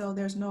feelings, so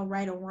there's no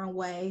right or wrong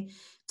way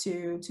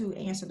to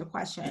answer the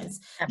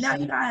questions. Absolutely.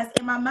 Now, you guys,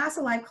 in my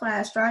Master Life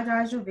class,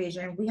 Strategize Your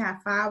Vision, we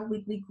have 5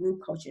 weekly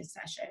group coaching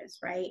sessions,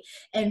 right?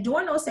 And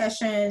during those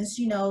sessions,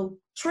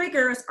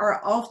 triggers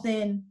are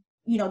often,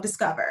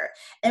 discovered.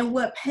 And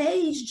what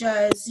Paige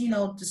just,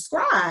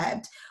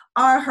 described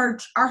are her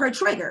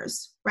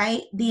triggers,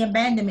 right? The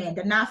abandonment,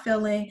 the not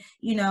feeling,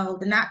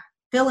 the not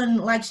feeling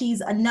like she's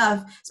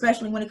enough,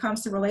 especially when it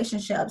comes to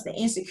relationships, the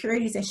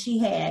insecurities that she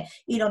had,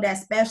 that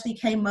especially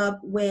came up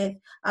with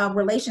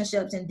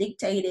relationships and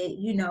dictated,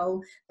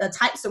 the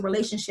types of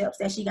relationships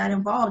that she got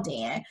involved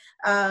in,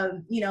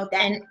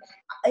 that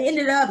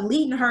ended up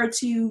leading her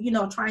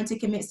to, trying to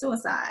commit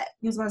suicide.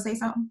 You was going to say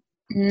something?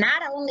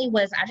 not only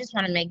was, I just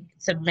want to make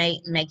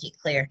it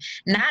clear,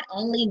 not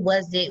only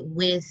was it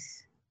with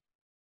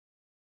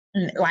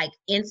like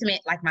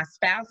intimate, like my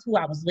spouse who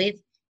I was with,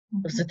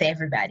 it was with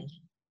everybody.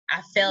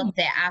 I felt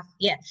that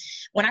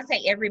when I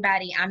say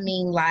everybody, I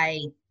mean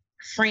like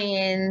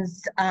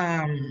friends,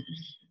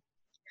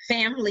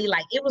 family,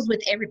 like it was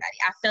with everybody.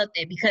 I felt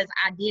that because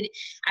I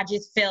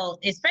just felt,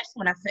 especially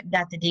when I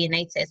got the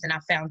DNA test and I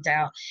found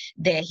out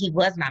that he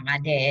was not my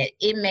dad,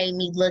 it made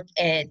me look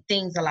at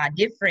things a lot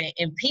different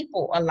and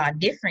people a lot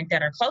different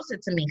that are closer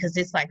to me, because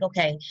it's like,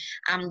 okay,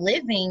 I'm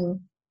living,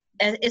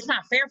 it's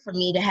not fair for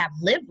me to have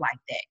lived like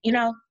that, you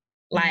know?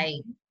 Like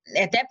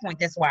at that point,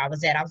 that's where I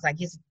was at. I was like,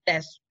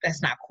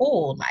 that's not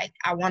cool. Like,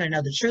 I want to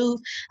know the truth.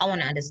 I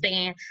want to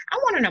understand. I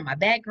want to know my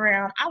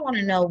background. I want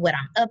to know what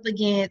I'm up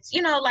against.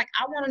 You know, like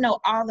I want to know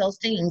all those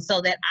things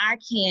so that I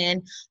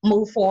can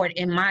move forward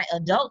in my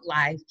adult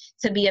life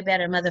to be a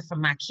better mother for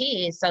my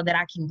kids, so that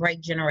I can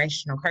break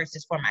generational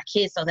curses for my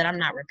kids, so that I'm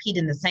not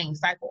repeating the same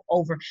cycle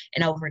over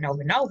and over and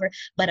over and over.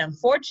 But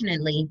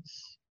unfortunately,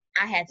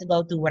 I had to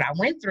go through what I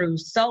went through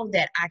so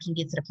that I can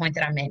get to the point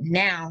that I'm at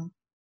now,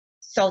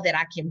 so that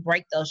I can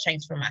break those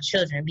chains for my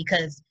children,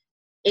 because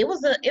it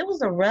was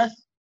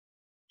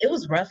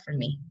rough for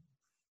me.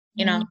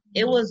 You know,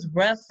 it was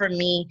rough for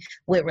me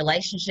with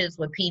relationships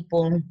with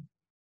people,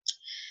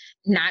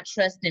 not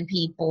trusting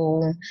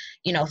people,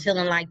 you know,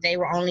 feeling like they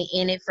were only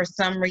in it for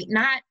some reason,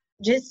 not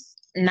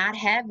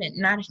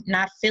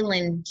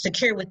feeling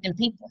secure within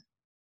people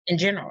in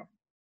general.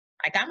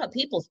 Like, I'm a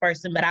people's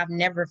person, but I've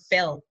never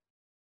felt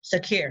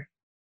secure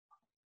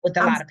with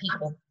a lot of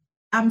people.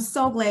 I'm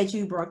so glad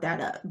you brought that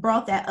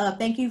up.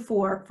 Thank you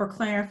for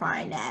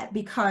clarifying that,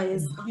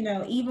 because, you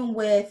know, even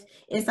with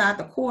inside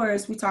the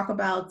course, we talk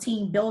about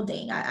team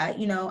building.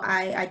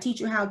 I teach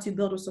you how to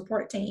build a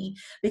support team,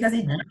 because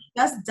it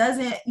just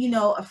doesn't, you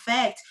know,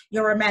 affect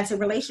your romantic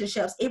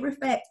relationships. It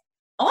affects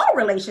all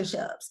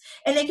relationships.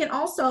 And it can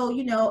also,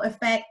 you know,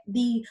 affect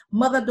the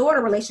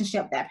mother-daughter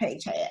relationship that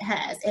Paige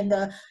has, and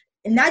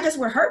not just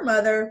with her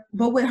mother,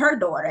 but with her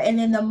daughter, and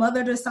then the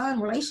mother to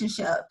son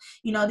relationship.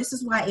 You know, this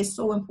is why it's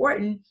so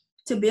important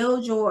to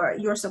build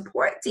your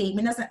support team.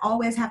 It doesn't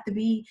always have to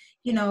be,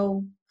 you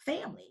know,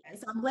 family.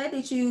 So I'm glad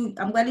that you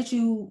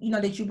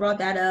know, that you brought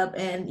that up,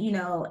 and, you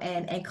know,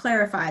 and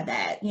clarify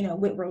that, you know,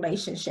 with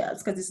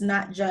relationships, because it's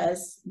not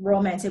just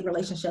romantic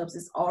relationships,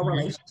 it's all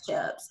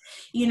relationships,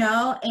 you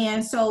know.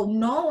 And so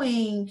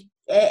knowing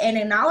and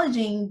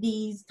acknowledging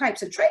these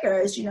types of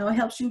triggers, you know,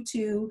 helps you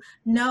to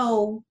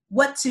know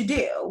what to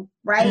do,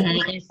 right?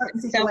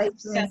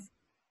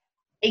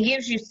 It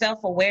gives you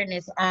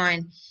self-awareness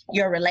on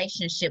your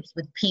relationships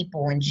with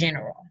people in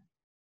general.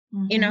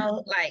 You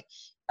know, like,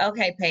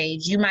 okay,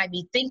 Paige, you might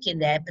be thinking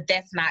that, but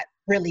that's not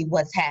really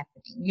what's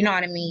happening. You know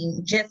what I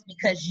mean? Just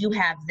because you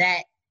have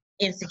that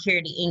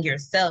insecurity in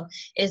yourself,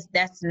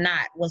 that's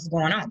not what's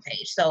going on,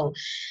 Paige. So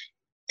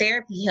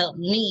therapy helped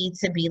me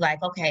to be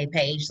like, okay,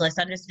 Paige, let's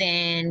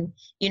understand,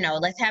 you know,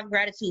 let's have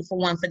gratitude for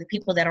one, for the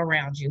people that are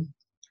around you.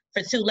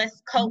 For two,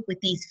 let's cope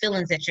with these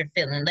feelings that you're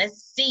feeling.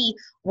 Let's see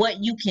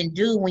what you can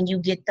do when you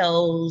get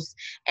those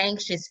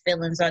anxious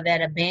feelings or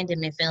that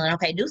abandonment feeling.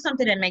 Okay, do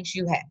something that makes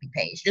you happy,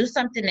 Paige. Do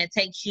something that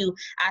takes you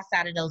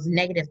outside of those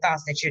negative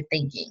thoughts that you're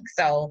thinking.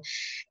 So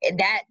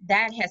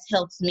that has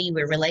helped me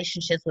with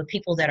relationships with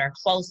people that are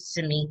close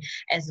to me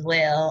as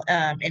well,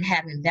 and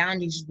having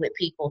boundaries with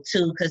people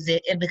too.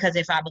 Because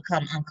if I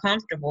become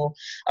uncomfortable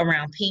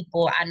around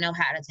people, I know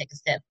how to take a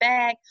step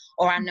back,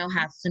 or I know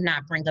how to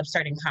not bring up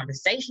certain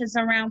conversations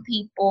around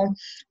people.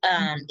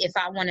 If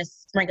I want to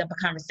bring up a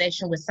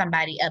conversation with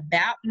somebody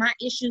about my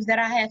issues that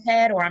I have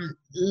had, or I'm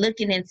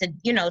looking into,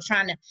 you know,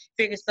 trying to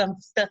figure some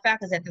stuff out,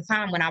 because at the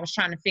time when I was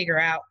trying to figure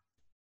out,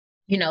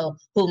 you know,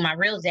 who my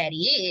real daddy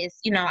is,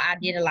 you know, I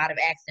did a lot of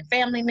asking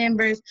family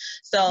members.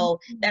 So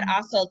that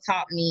also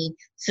taught me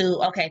to,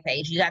 okay,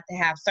 Paige, you got to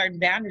have certain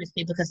boundaries with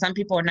people, because some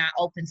people are not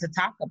open to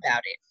talk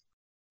about it.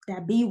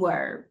 That B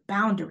word,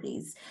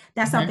 boundaries.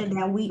 That's something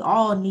that we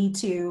all need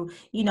to,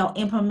 you know,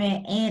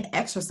 implement and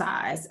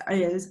exercise,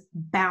 is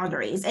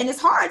boundaries. And it's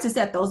hard to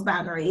set those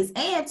boundaries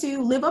and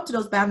to live up to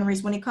those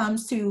boundaries when it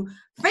comes to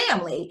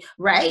family,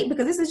 right?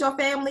 Because this is your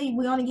family.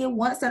 We only get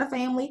one set of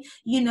family,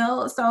 you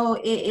know,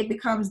 so it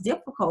becomes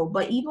difficult.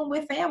 But even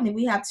with family,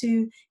 we have to,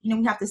 you know,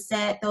 we have to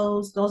set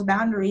those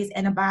boundaries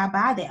and abide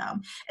by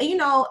them. And, you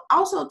know,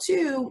 also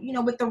too, you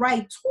know, with the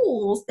right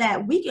tools,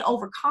 that we can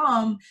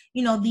overcome,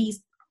 you know, the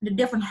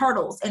different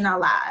hurdles in our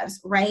lives,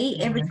 right?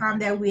 Every time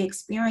that we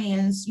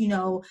experience, you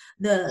know,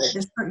 the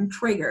certain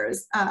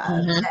triggers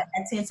that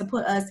tend to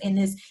put us in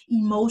this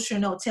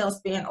emotional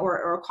tailspin,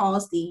 or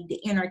cause the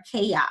inner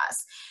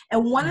chaos.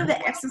 And one of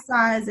the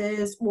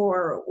exercises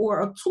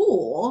or a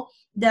tool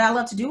that I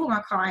love to do with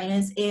my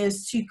clients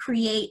is to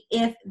create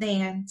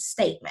if-then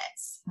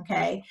statements,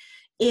 okay?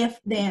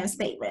 If-then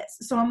statements.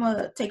 So I'm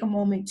gonna take a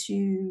moment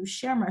to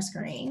share my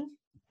screen.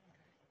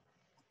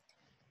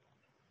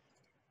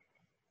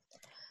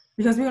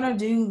 because we're going to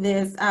do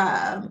this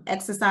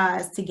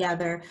exercise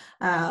together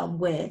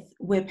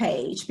with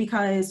Paige,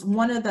 because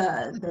one of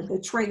the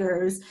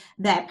triggers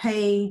that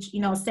Paige,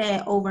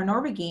 said over and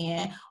over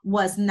again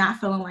was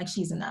not feeling like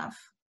she's enough,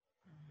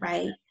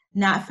 right?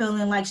 Not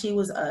feeling like she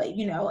was,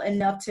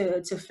 enough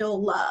to feel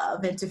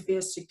love and to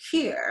feel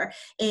secure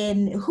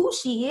in who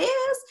she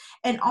is,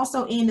 and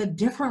also in the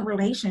different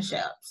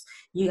relationships,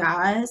 you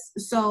guys.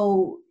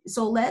 So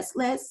let's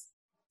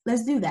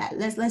do that.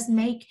 Let's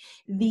make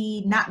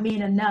the not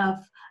being enough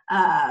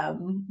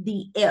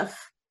the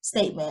if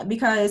statement,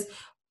 because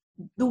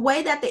the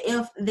way that the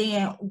if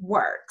then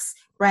works,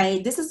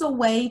 right? This is a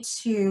way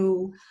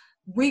to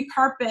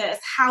repurpose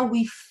how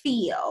we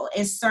feel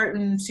in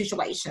certain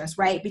situations,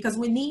 right? Because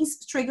when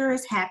these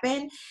triggers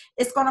happen,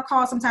 it's going to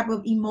cause some type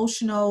of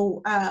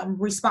emotional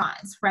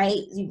response,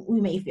 right?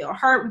 We may feel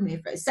hurt, we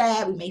may feel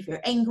sad, we may feel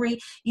angry,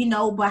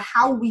 but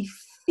how we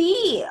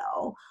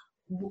feel,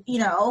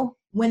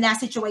 when that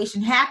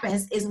situation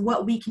happens is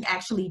what we can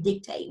actually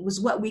dictate, is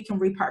what we can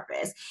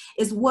repurpose,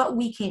 is what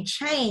we can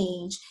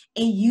change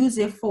and use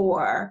it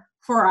for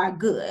our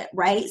good,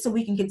 right? So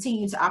we can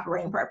continue to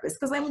operate in purpose.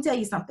 Because let me tell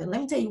you something.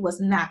 Let me tell you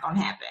what's not going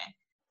to happen.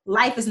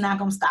 Life is not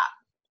going to stop.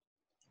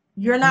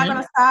 You're not going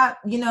to stop,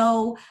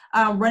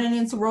 running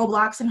into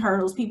roadblocks and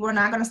hurdles. People are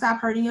not going to stop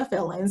hurting your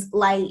feelings.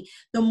 Like,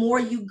 the more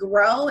you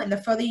grow and the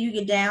further you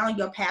get down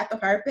your path of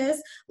purpose,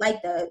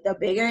 like the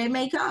bigger it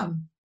may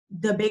come,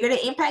 the bigger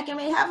the impact it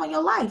may have on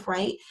your life,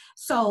 right?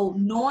 So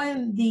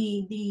knowing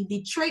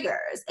the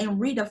triggers and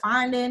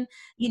redefining,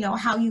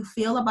 how you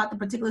feel about the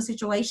particular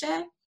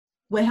situation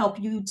will help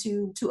you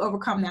to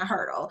overcome that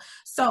hurdle.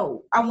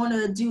 So I want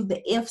to do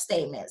the if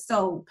statement.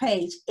 So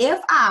Paige,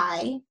 if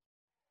I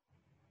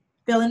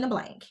fill in the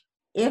blank,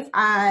 if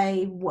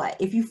I what?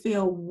 If you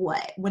feel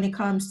what when it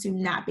comes to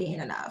not being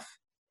enough?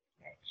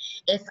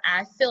 If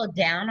I feel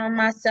down on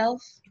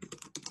myself,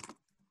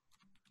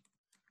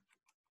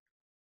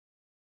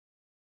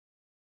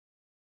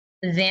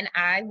 then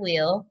I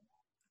will.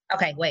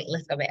 Okay, wait,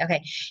 let's go back.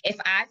 Okay. If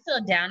I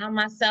feel down on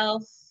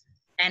myself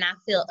and I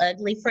feel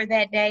ugly for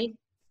that day,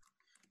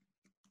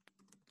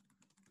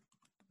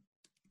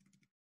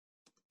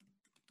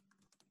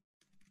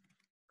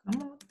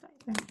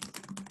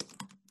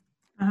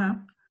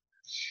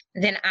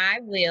 then I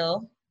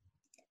will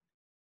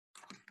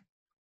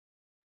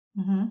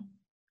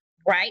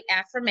write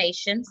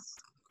affirmations,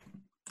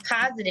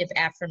 positive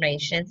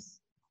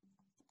affirmations,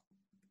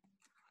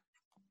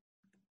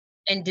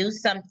 and do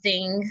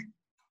something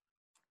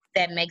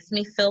that makes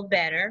me feel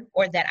better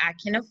or that I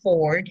can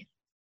afford.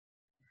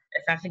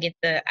 If I forget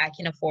the I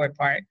can afford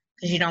part,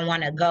 because you don't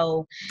want to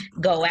go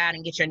out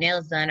and get your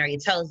nails done or your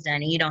toes done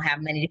and you don't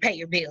have money to pay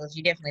your bills.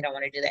 You definitely don't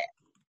want to do that.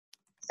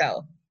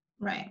 So,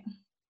 right.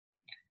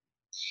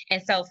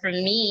 And so for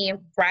me,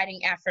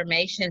 writing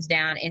affirmations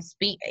down and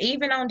speak,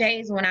 even on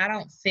days when I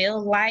don't feel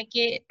like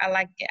it, I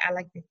like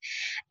it.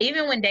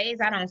 Even when days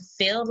I don't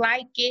feel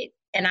like it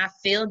and I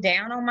feel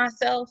down on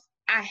myself,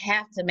 I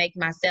have to make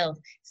myself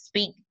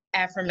speak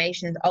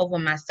affirmations over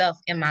myself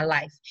in my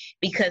life,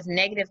 because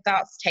negative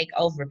thoughts take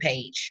over,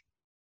 Paige.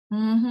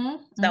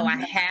 So I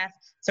have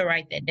to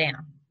write that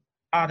down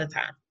all the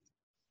time.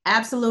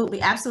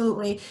 Absolutely.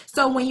 Absolutely.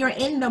 So when you're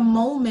in the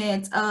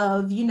moment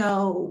of,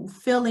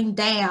 feeling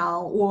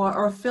down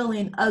or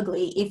feeling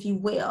ugly, if you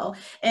will,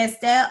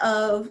 instead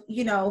of,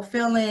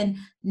 feeling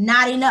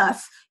not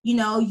enough,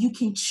 you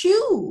can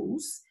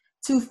choose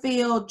to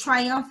feel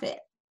triumphant,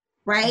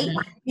 right?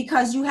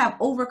 Because you have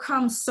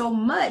overcome so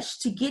much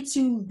to get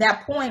to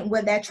that point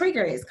where that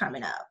trigger is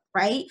coming up,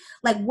 right?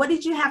 Like, what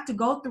did you have to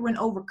go through and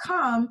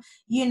overcome,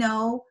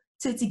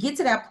 to get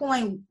to that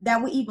point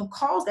that would even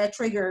cause that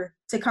trigger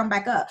to come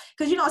back up?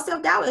 Because,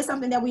 self-doubt is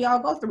something that we all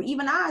go through.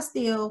 Even I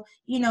still,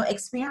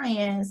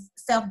 experience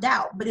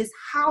self-doubt, but it's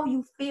how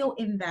you feel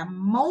in that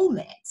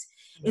moment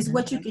is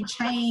what you can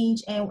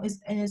change and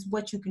is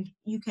what you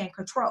can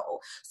control.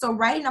 So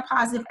writing a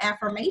positive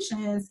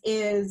affirmations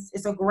is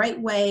a great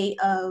way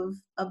of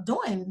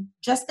doing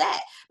just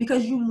that,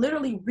 because you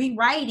literally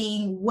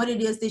rewriting what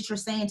it is that you're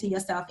saying to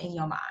yourself in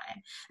your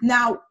mind.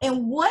 Now,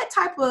 in what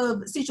type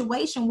of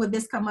situation would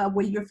this come up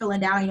where you're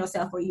feeling down on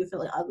yourself or you're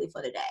feeling ugly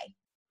for the day?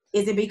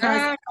 Is it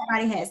because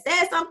somebody has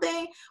said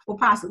something or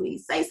possibly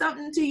say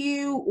something to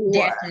you? Or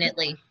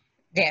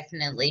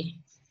Definitely.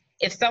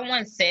 If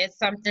someone says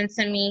something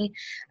to me,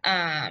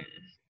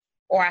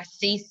 or I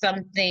see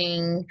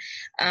something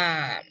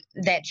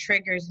that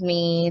triggers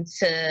me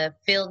to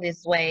feel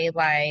this way,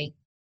 like,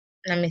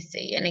 let me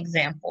see an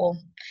example.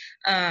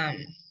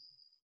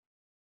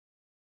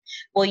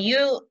 Well,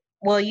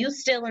 you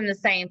still in the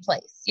same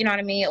place, you know what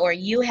I mean? Or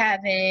you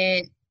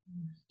haven't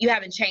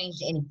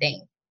changed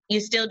anything.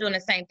 You're still doing the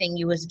same thing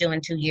you was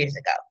doing 2 years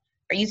ago.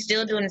 Are you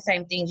still doing the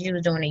same things you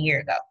was doing a year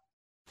ago?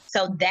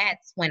 So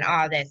that's when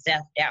all that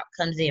self-doubt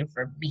comes in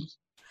for me.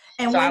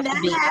 And so when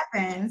that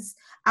happens,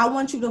 I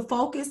want you to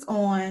focus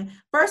on,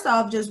 first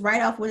off, just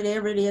write off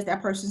whatever it is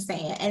that person's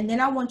saying. And then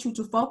I want you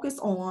to focus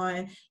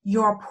on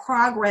your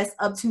progress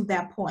up to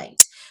that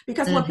point.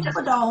 Because what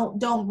people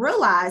don't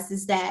realize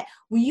is that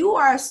when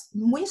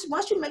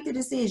once you make the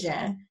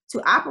decision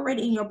to operate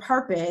in your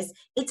purpose,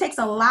 it takes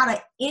a lot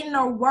of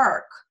inner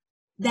work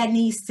that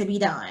needs to be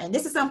done.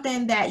 This is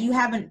something that you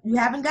haven't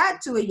got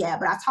to it yet,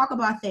 but I talk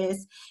about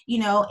this, in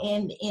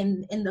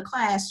the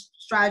class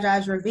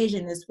Strategize Your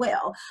Vision as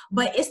well.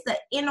 But it's the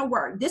inner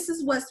work. This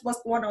is what's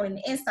going on in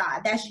the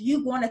inside. That's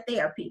you going to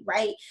therapy,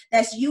 right?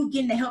 That's you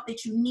getting the help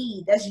that you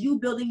need. That's you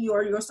building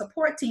your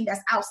support team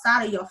that's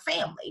outside of your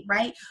family,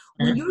 right?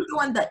 When you're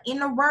doing the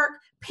inner work,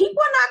 people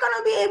are not going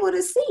to be able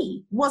to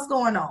see what's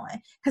going on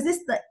because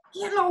it's the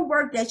inner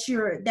work that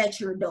you're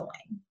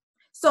doing.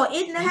 So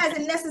it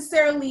hasn't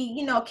necessarily,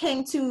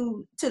 came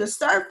to the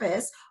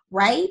surface,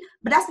 right?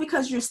 But that's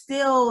because you're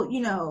still,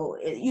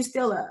 you're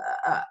still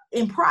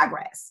in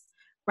progress,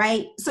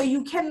 right? So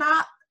you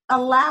cannot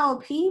allow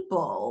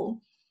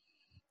people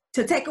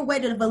to take away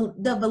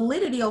the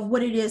validity of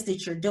what it is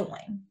that you're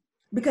doing,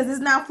 because it's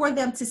not for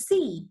them to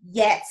see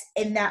yet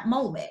in that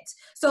moment.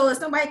 So if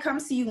somebody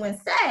comes to you and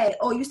say,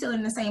 oh, you're still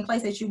in the same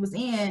place that you was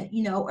in,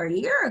 a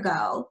year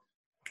ago,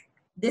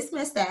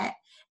 dismiss that.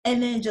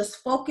 And then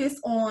just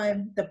focus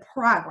on the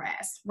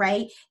progress,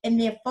 right? And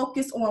then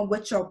focus on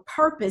what your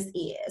purpose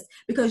is,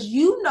 because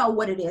you know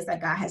what it is that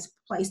God has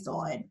placed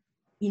on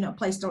you,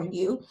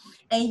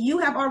 and you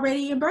have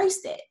already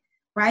embraced it,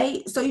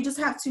 right? So you just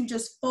have to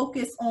just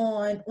focus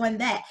on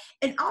that,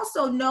 and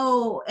also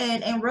know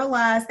and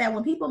realize that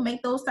when people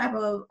make those type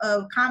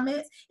of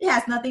comments, it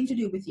has nothing to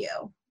do with you.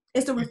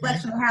 It's a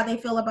reflection of how they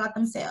feel about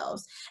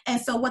themselves. And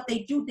so what they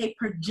do, they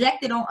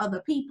project it on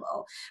other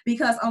people,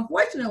 because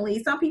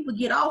unfortunately, some people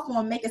get off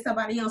on making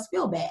somebody else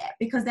feel bad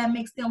because that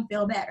makes them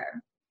feel better.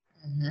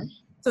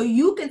 So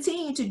you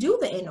continue to do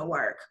the inner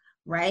work,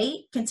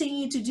 right?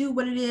 Continue to do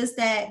what it is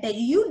that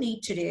you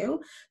need to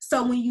do.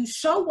 So when you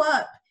show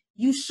up,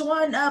 you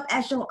showing up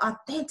as your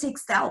authentic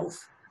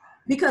self,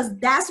 because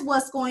that's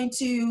what's going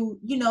to,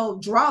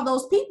 draw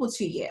those people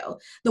to you,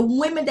 the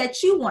women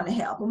that you want to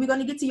help. And we're going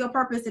to get to your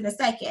purpose in a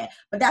second,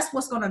 but that's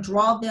what's going to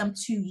draw them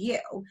to you.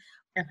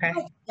 Okay.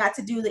 You got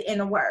to do the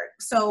inner work.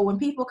 So when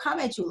people come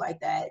at you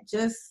like that,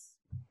 just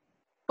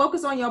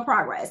focus on your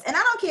progress. And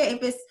I don't care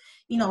if it's,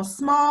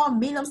 small,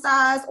 medium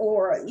size,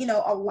 or,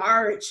 a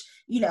large,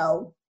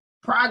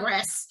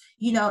 progress,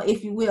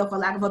 if you will, for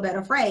lack of a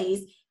better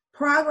phrase.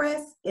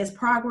 Progress is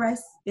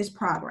progress is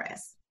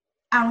progress.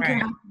 I don't care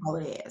how small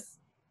it is.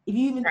 If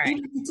you even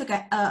if you took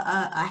a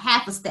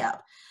half a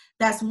step,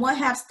 that's one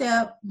half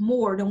step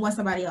more than what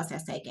somebody else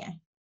has taken.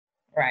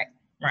 Right.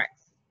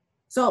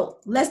 So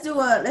let's do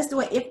a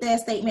if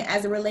that statement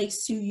as it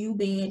relates to you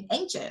being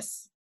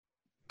anxious.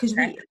 Because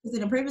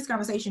in the previous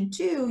conversation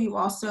too, you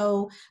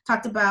also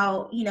talked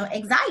about,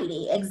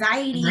 anxiety.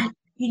 Anxiety,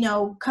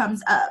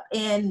 comes up.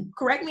 And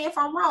correct me if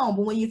I'm wrong,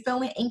 but when you're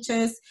feeling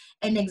anxious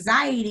and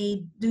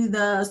anxiety, do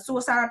the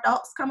suicidal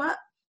thoughts come up?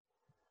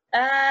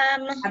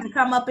 Have they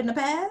come up in the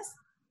past?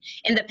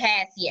 In the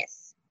past,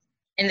 yes.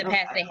 In the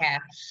past, they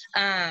have.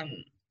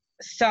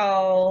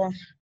 So,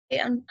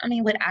 I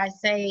mean, would I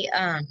say,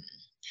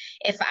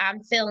 if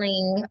I'm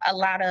feeling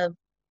I'm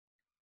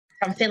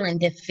feeling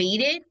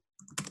defeated,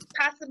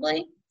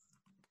 possibly,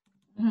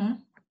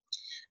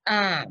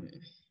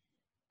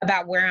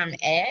 about where I'm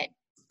at.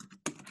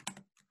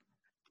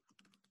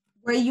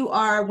 Where you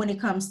are when it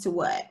comes to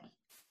what?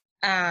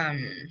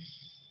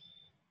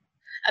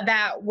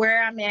 About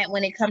where I'm at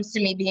when it comes to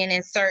me being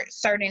in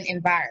certain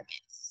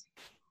environments.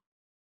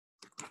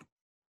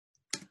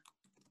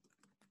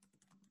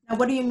 Now,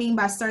 what do you mean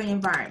by certain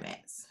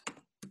environments?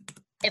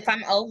 If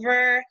I'm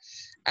over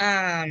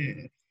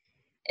a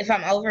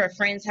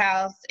friend's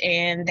house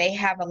and they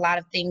have a lot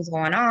of things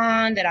going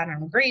on that I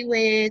don't agree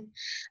with,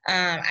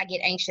 I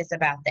get anxious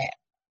about that.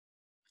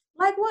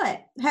 Like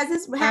what? Has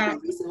this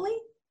happened recently?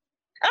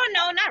 Oh,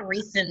 no, not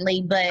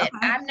recently, but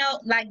I know,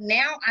 like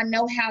now I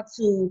know how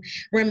to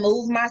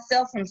remove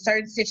myself from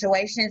certain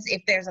situations.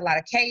 If there's a lot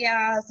of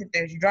chaos, if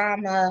there's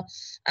drama,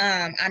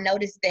 I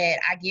notice that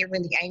I get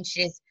really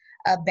anxious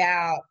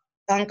about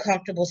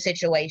uncomfortable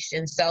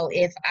situations. So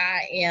if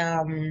I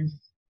am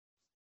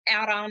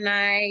out all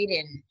night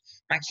and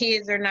my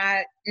kids are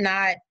not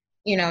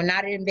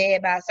in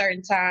bed by a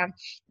certain time,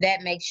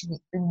 that makes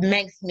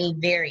me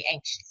very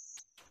anxious.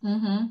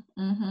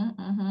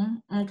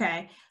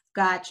 Okay.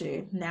 Got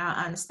you. Now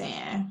I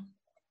understand.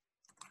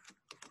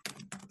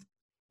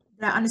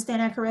 Did I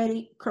understand that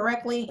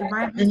correctly?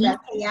 Environments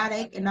that's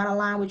chaotic and not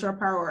aligned with your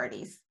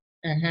priorities.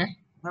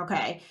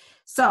 Okay.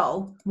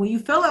 So when you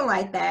feeling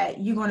like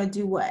that, you're going to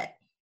do what?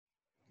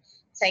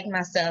 Take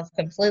myself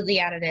completely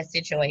out of that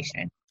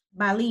situation.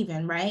 By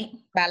leaving, right?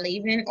 By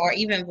leaving, or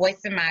even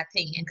voicing my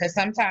opinion. Because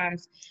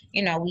sometimes,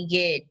 we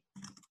get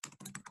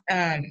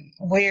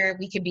where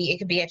it could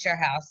be at your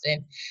house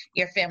and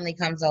your family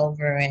comes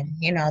over and,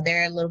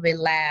 they're a little bit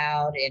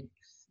loud and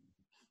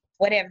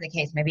whatever the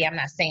case may be. I'm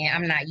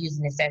not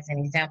using this as an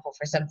example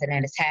for something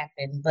that has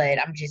happened, but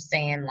I'm just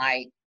saying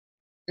like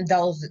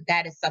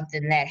that is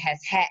something that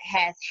has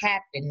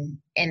happened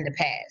in the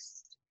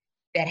past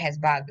that has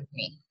bothered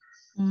me.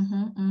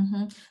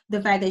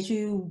 The fact that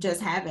you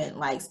just haven't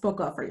like spoke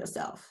up for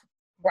yourself.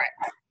 Right.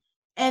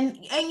 And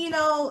you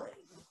know,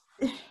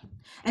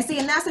 and see,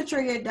 and that's a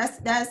trigger.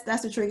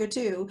 That's a trigger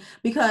too,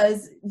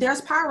 because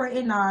there's power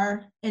in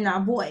our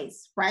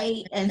voice,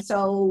 right? And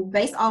so,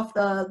 based off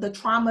the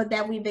trauma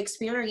that we've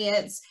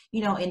experienced,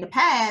 you know, in the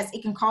past,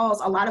 it can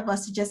cause a lot of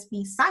us to just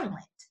be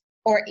silent.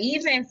 Or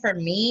even for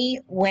me,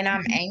 when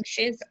I'm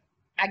anxious,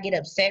 I get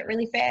upset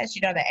really fast.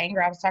 You know, the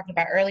anger I was talking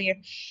about earlier.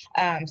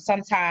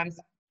 Sometimes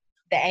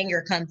the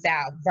anger comes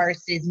out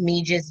versus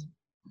me just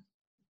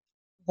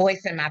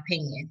voicing my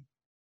opinion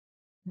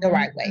the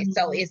right way.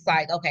 So it's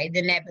like, okay,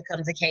 then that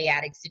becomes a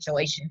chaotic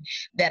situation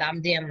that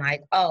I'm then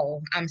like,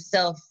 oh, I'm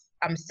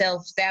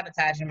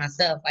self-sabotaging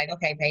myself. Like,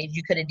 okay, Paige,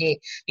 you could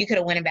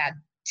have went about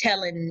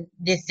telling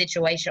this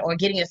situation or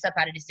getting yourself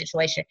out of this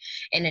situation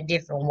in a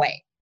different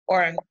way,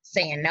 or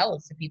saying no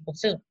to people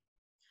too.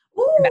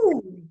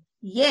 Ooh,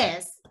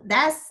 yes.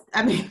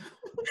 I mean,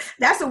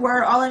 that's a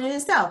word all in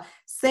itself.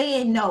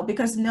 Saying no,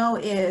 because no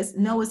is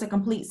a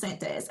complete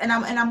sentence. And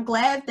I'm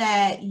glad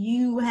that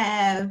you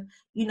have,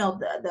 you know,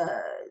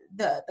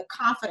 the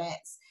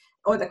confidence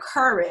or the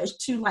courage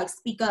to like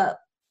speak up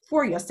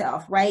for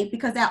yourself, right?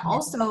 Because that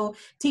also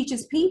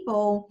teaches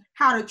people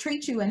how to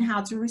treat you and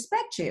how to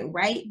respect you,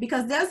 right?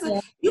 Because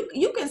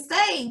you can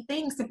say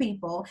things to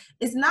people.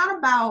 It's not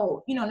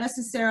about, you know,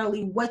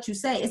 necessarily what you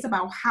say. It's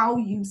about how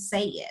you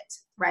say it,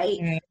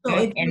 right? So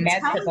and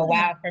that took a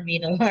while for me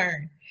to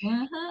learn.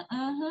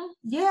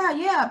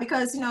 Yeah,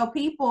 because, you know,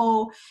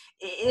 people,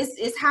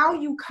 it's how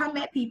you come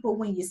at people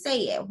when you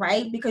say it,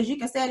 right? Because you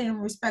can say it in a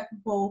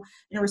respectable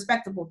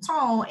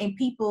tone, and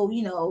people,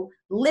 you know,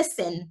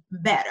 listen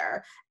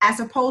better, as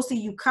opposed to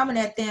you coming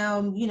at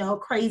them, you know,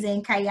 crazy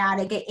and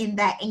chaotic in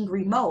that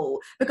angry mode,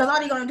 because all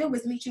they're going to do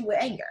is meet you with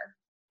anger,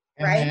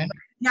 right?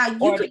 Now you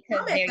can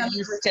come at them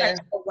in a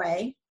respectful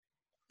way.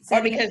 Or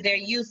because they're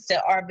used to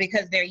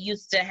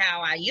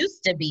how I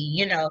used to be,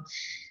 you know,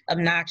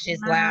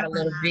 obnoxious, loud a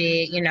little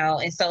bit, you know.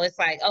 And so it's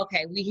like,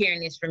 okay, we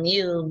hearing this from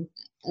you,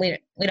 we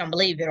don't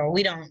believe it, or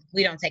we don't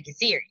take it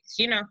serious,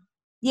 you know.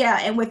 Yeah,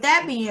 and with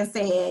that being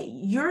said,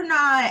 you're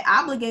not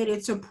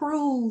obligated to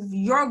prove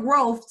your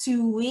growth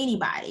to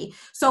anybody.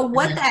 So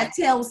what that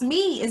tells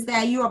me is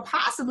that you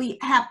possibly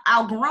have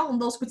outgrown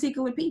those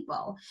particular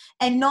people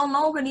and no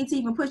longer need to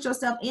even put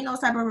yourself in those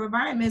type of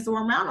environments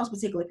or around those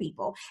particular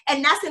people.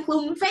 And that's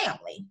including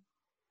family.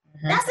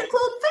 That's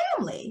including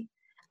family.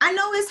 I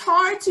know it's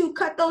hard to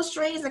cut those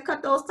strings and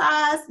cut those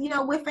ties, you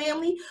know, with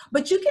family,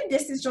 but you can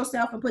distance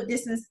yourself and put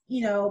distance,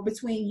 you know,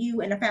 between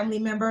you and a family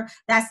member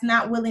that's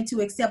not willing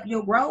to accept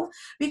your growth,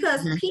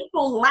 because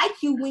people like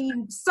you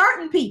when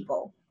certain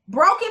people,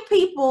 broken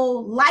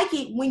people, like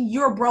it when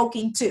you're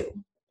broken too.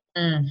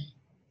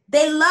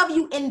 They love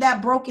you in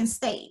that broken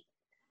state.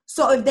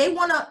 So if they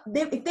want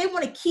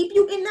to keep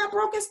you in that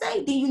broken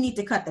state, then you need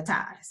to cut the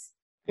ties.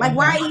 Like,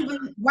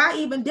 why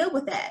even deal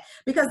with that?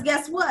 Because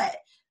guess what?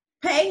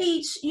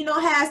 Paige, you know,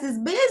 has this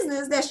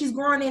business that she's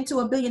growing into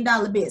 $1 billion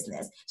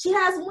business. She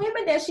has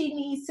women that she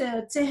needs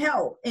to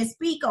help and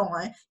speak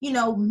on, you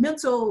know,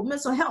 mental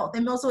health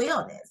and mental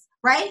illness,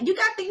 right? You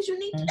got things you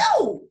need to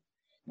do.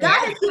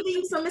 God is giving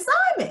you some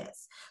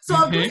assignments. So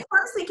if this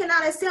person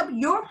cannot accept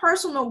your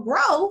personal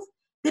growth,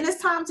 then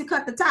it's time to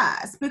cut the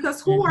ties,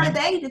 because who are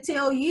they to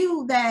tell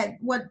you that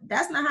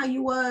that's not how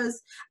you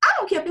was? I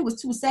don't care if it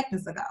was 2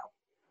 seconds ago.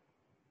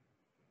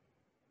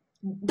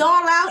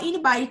 Don't allow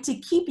anybody to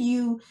keep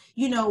you,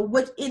 you know,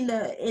 what in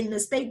the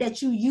state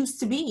that you used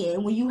to be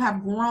in when you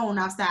have grown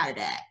outside of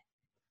that.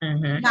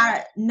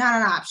 Not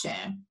an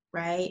option,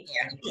 right?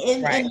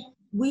 And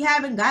we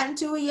haven't gotten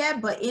to it yet,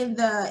 but in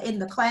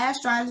the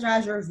class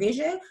Drive Your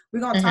Vision, we're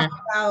gonna talk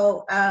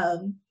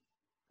about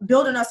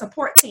building a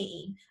support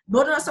team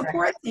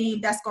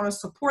that's going to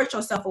support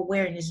your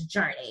self-awareness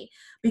journey,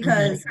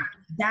 because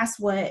that's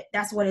what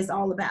it's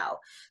all about.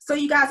 So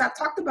you guys, I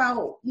talked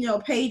about, you know,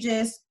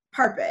 Paige's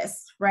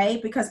purpose,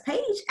 right? Because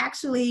Paige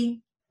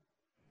actually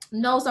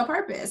knows her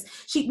purpose.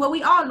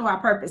 We all know our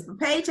purpose, but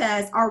Paige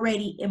has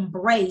already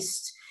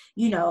embraced,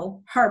 you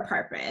know, her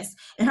purpose.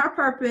 And her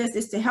purpose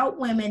is to help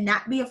women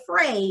not be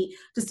afraid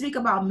to speak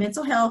about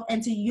mental health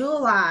and to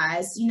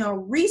utilize, you know,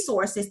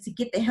 resources to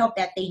get the help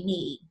that they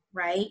need,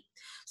 right?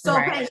 So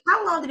Paige,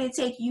 how long did it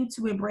take you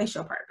to embrace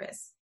your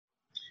purpose?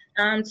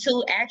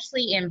 To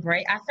actually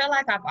embrace, I feel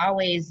like I've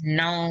always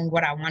known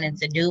what I wanted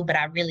to do, but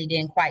I really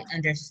didn't quite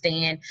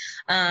understand.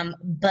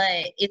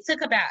 But it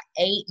took about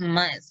 8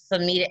 months for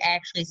me to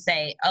actually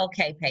say,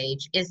 okay,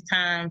 Paige, it's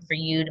time for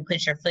you to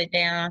put your foot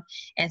down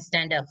and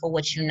stand up for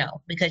what you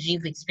know, because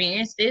you've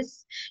experienced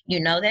this.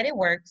 You know that it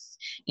works.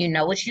 You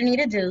know what you need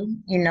to do.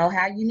 You know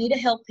how you need to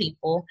help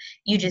people.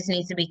 You just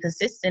need to be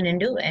consistent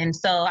and do it. And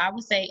so I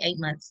would say 8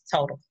 months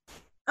total.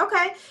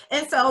 Okay.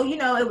 And so, you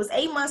know, it was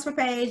 8 months for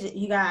Paige.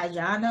 You guys,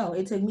 y'all know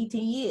it took me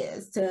 10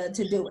 years to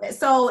do it.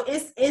 So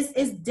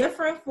it's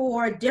different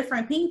for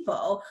different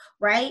people,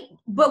 right?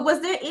 But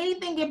was there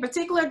anything in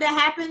particular that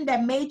happened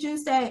that made you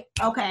say,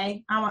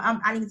 okay,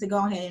 I need to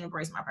go ahead and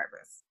embrace my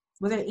purpose?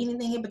 Was there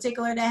anything in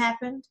particular that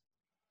happened?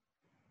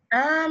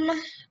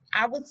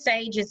 I would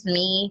say just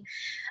me,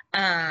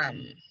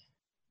 um,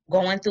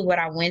 going through what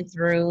I went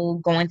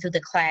through, going through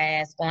the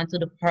class, going through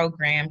the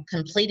program,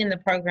 completing the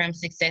program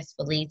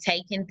successfully,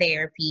 taking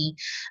therapy,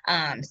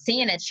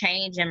 seeing a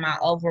change in my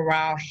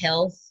overall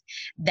health.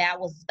 That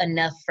was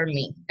enough for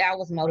me. That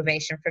was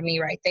motivation for me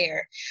right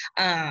there.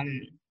 That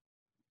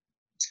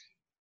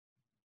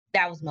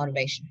was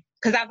motivation.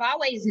 Because I've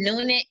always knew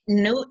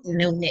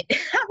it.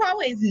 I've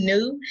always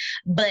knew,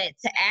 but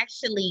to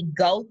actually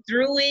go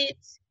through it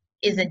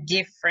is a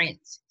different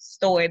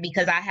story,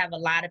 because I have a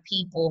lot of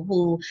people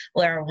who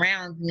were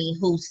around me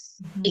who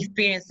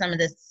experienced some of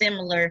the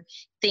similar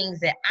things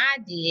that I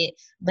did,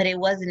 but it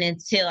wasn't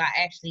until I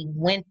actually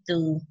went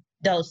through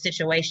those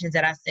situations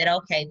that I said,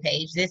 okay,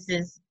 Paige,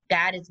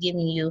 God is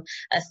giving you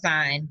a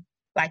sign.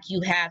 Like,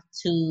 you have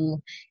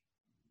to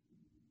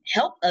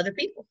help other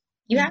people.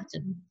 You have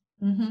to.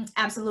 Mm-hmm,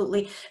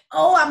 absolutely.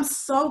 Oh, I'm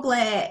so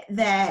glad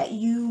that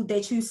you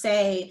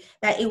say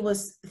that it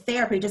was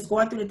therapy, just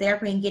going through the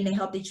therapy and getting the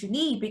help that you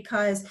need,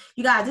 because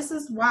you guys, this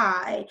is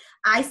why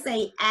I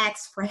say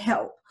ask for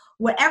help,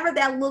 whatever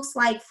that looks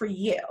like for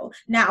you.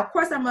 Now, of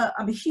course, I'm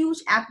a huge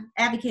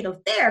advocate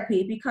of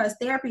therapy, because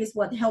therapy is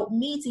what helped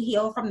me to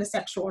heal from the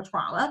sexual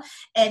trauma.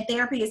 And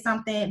therapy is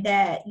something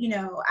that,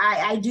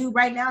 I do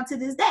right now to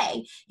this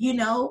day,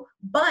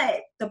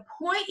 but the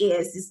point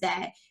is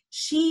that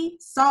she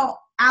sought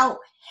out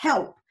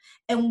help.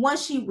 And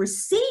once she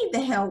received the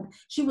help,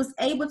 she was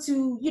able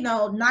to,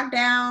 knock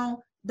down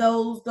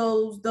those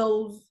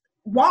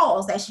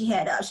walls that she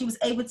had up. She was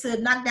able to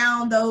knock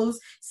down those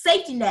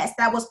safety nets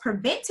that was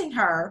preventing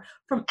her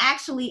from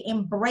actually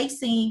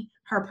embracing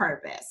her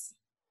purpose.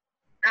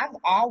 I've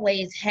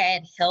always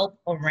had help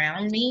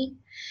around me.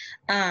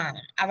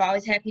 I've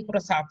always had people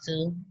to talk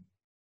to,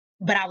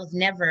 but it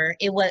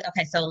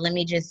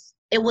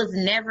was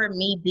never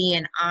me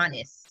being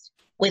honest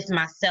with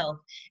myself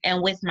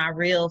and with my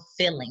real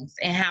feelings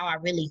and how I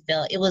really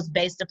felt. It was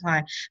based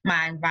upon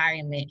my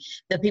environment,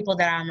 the people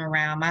that I'm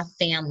around, my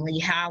family,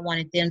 how I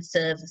wanted them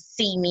to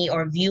see me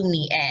or view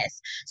me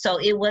as. So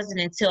it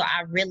wasn't until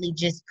I really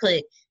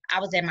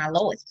I was at my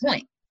lowest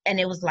point. And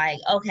it was like,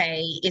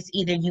 okay, it's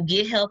either you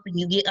get help and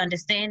you get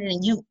understanding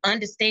and you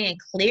understand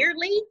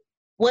clearly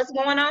what's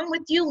going on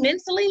with you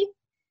mentally,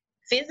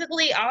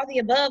 physically, all the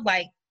above,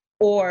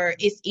 or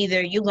it's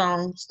either you're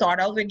going to start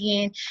over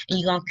again and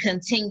you're going to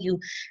continue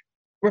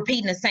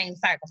repeating the same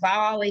cycles. I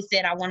always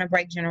said I want to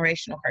break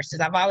generational curses.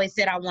 I've always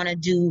said I want to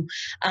do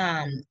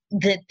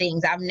good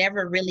things. I've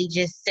never really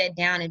just sat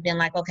down and been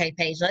like, okay,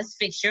 Paige, let's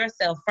fix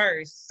yourself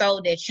first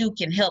so that you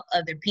can help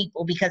other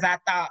people, because I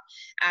thought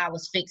I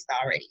was fixed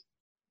already.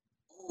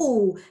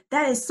 Oh,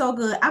 that is so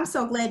good. I'm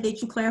so glad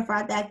that you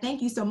clarified that.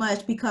 Thank you so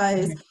much,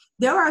 because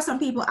there are some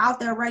people out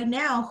there right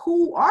now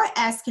who are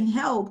asking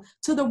help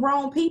to the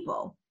wrong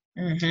people.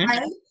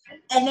 Right?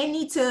 And they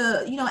need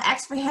to,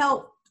 ask for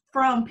help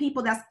from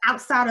people that's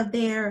outside of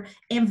their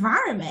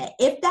environment.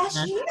 If that's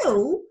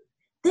you,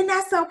 then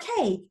that's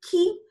okay.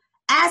 Keep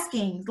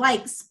asking,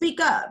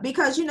 speak up,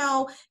 because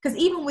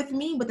even with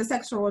me with the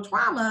sexual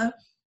trauma,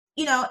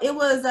 it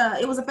was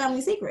a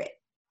family secret.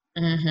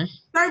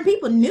 Certain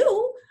people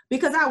knew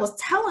because I was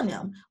telling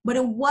them, but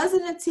it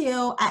wasn't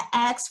until I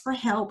asked for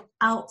help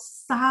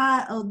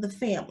outside of the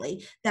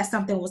family that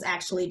something was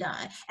actually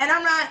done. And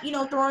I'm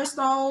not, throwing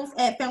stones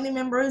at family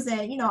members,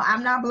 and,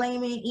 I'm not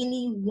blaming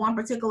any one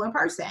particular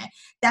person.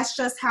 That's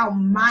just how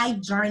my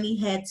journey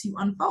had to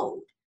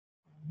unfold.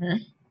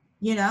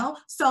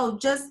 So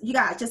you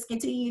guys just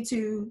continue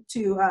to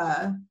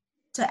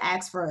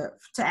ask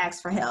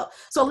for help.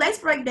 So let's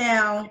break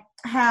down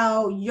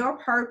how your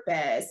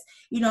purpose,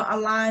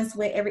 aligns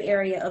with every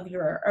area of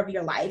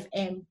your life,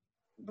 and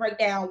break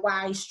down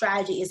why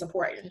strategy is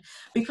important.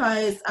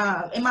 Because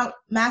in my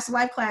Master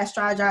Life class,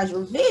 Strategize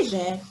Your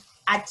Vision,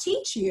 I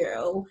teach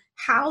you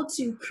how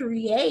to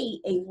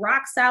create a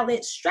rock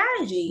solid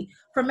strategy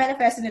for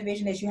manifesting the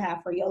vision that you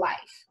have for your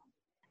life.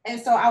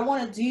 And so I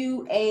want to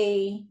do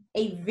a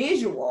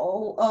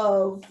visual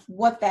of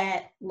what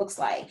that looks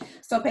like.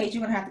 So Paige,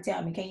 you're going to have to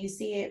tell me, can you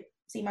see it?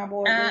 See my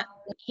board?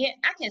 Yeah,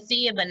 I can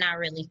see it, but not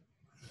really.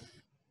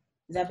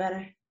 Is that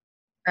better?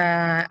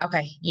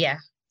 Okay, yeah.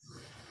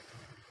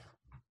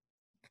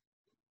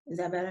 Is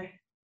that better?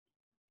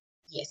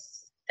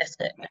 Yes, that's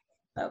good.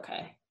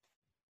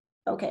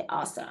 Okay,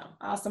 awesome.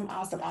 All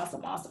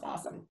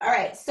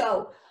right,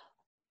 so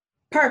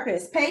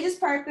purpose. Paige's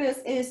purpose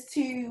is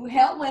to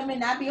help women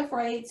not be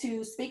afraid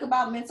to speak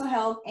about mental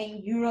health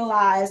and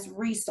utilize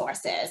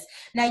resources.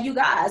 Now, you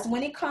guys,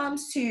 when it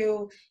comes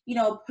to,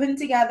 putting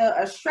together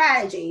a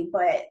strategy,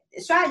 but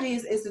strategy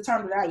is the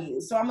term that I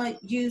use. So I'm going to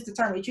use the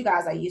term that you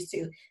guys are used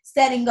to,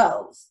 setting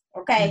goals.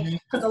 Okay,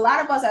 because a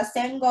lot of us are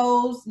setting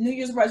goals, New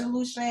Year's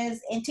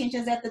resolutions,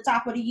 intentions at the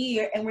top of the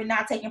year, and we're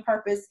not taking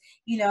purpose,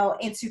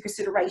 into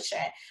consideration.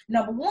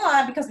 Number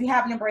one, because we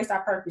haven't embraced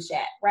our purpose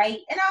yet, right?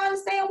 And I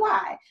understand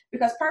why.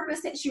 Because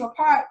purpose sets you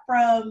apart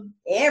from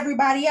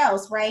everybody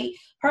else, right?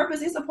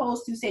 Purpose is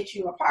supposed to set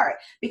you apart,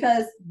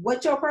 because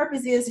what your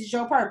purpose is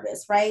your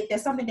purpose, right?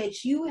 There's something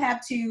that you have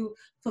to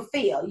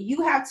fulfill.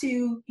 You have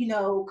to, you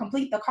know,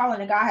 complete the calling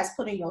that God has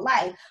put in your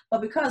life.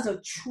 But because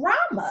of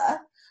trauma,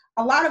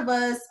 a lot of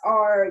us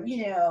are,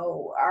 you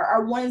know,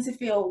 are wanting to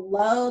feel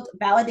loved,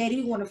 validated.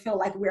 We want to feel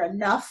like we're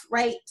enough,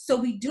 right? So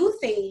we do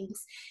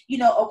things, you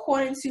know,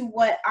 according to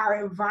what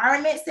our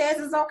environment says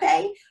is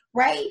okay,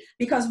 right?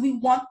 Because we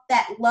want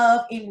that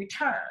love in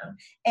return.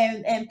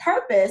 And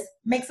purpose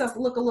makes us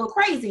look a little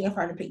crazy in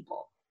front of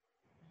people.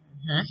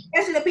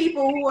 Especially the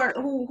people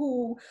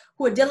who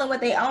are dealing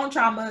with their own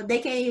trauma. They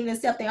can't even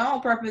accept their own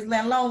purpose,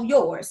 let alone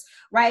yours,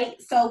 right?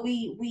 So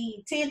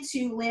we tend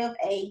to live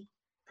a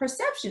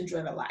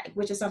perception-driven life,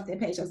 which is something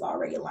Patience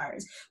already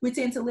learns. We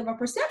tend to live a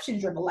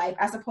perception-driven life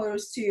as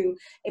opposed to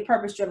a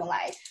purpose-driven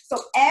life. So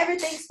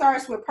everything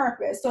starts with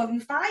purpose. So if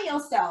you find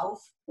yourself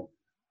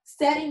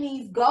setting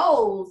these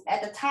goals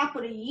at the top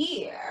of the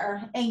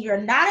year and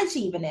you're not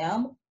achieving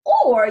them,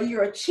 or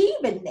you're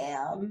achieving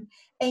them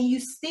and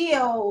you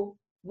still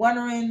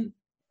wondering,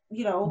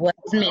 you know,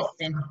 what's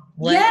missing?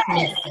 Yes,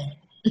 Missing?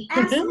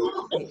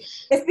 Absolutely.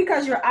 It's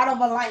because you're out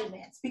of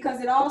alignment,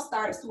 because it all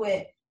starts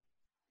with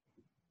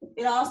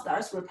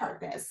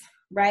purpose,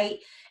 right?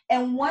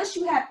 And once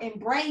you have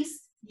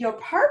embraced your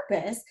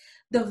purpose,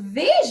 the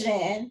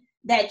vision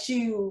that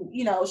you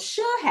know,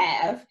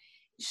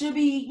 should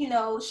be, you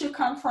know, should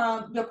come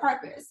from your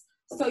purpose.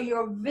 So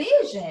your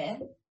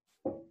vision,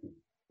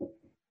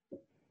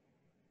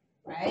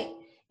 right,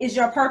 is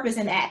your purpose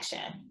in action.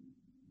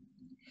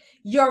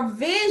 Your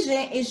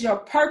vision is your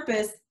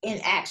purpose in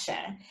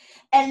action.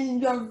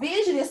 And your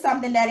vision is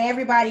something that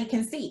everybody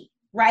can see,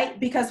 right?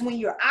 Because when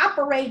you're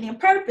operating in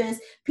purpose,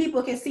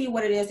 people can see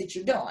what it is that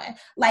you're doing.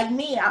 Like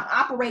me, I'm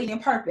operating in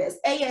purpose.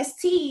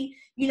 AST,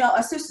 you know,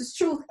 A Sister's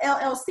Truth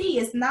LLC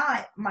is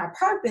not my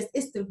purpose.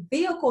 It's the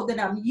vehicle that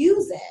I'm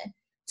using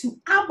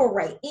to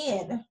operate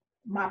in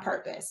my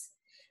purpose.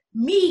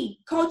 Me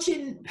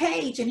coaching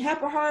Paige and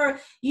helping her,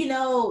 you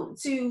know,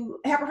 to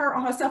help her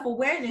on her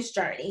self-awareness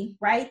journey,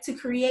 right? To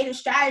create a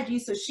strategy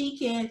so she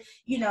can,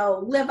 you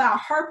know, live out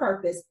her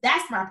purpose.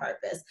 That's my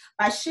purpose.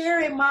 By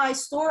sharing my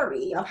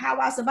story of how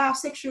I survived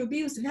sexual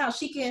abuse and how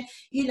she can,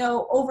 you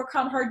know,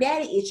 overcome her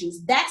daddy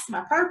issues. That's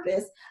my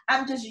purpose.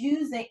 I'm just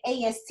using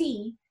AST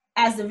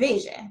as the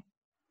vision.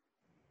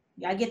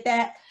 Y'all get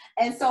that?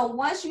 And so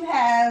once you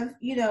have,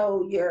 you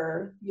know,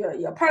 your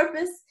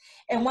purpose,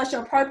 and once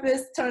your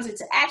purpose turns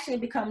into action,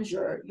 it becomes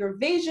your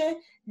vision.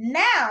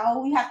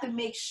 Now we have to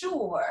make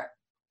sure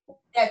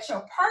that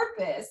your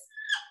purpose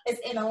is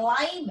in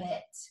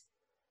alignment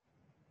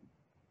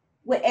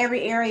with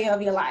every area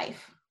of your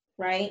life,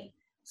 right?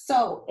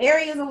 So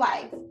areas of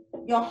life,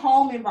 your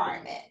home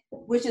environment,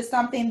 which is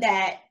something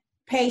that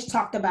Paige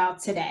talked about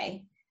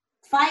today.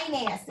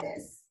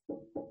 Finances.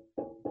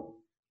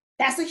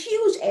 That's a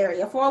huge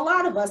area for a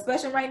lot of us,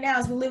 especially right now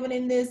as we're living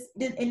in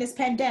this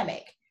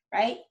pandemic,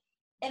 right?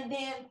 And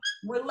then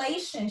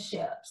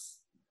relationships,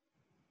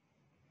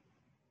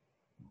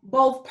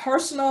 both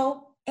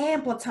personal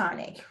and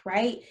platonic,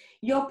 right?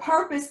 Your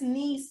purpose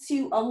needs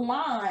to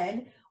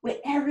align with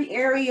every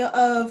area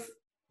of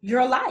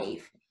your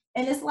life.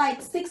 And it's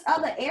like 6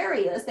 other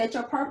areas that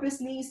your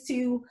purpose needs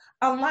to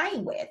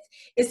align with.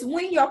 It's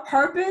when your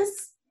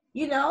purpose,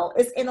 you know,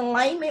 is in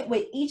alignment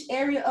with each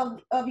area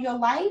of your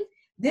life.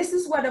 This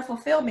is where the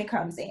fulfillment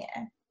comes in.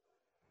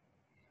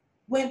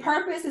 When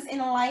purpose is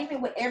in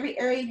alignment with every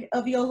area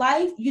of your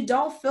life, you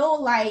don't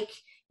feel like,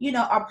 you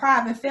know, a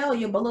private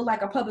failure, but look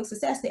like a public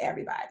success to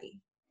everybody.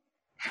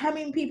 How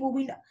many people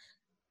we know?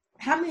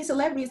 How many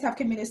celebrities have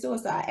committed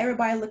suicide?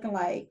 Everybody looking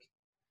like,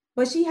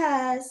 but she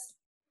has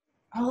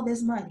all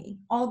this money,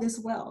 all this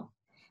wealth,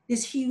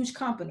 this huge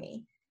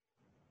company.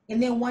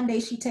 And then one day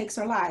she takes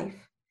her life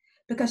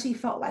because she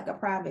felt like a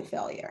private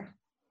failure.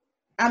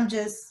 I'm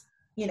just,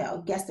 you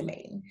know,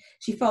 guesstimating.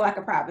 She felt like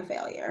a private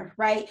failure,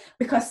 right?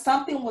 Because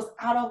something was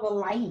out of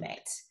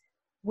alignment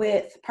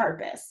with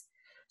purpose.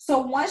 So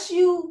once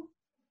you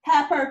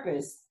have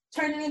purpose,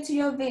 turn it into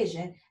your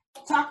vision,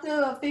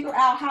 figure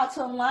out how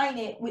to align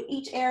it with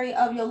each area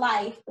of your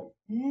life.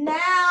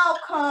 Now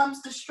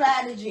comes the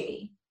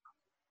strategy.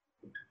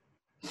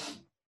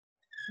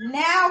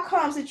 Now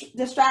comes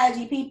the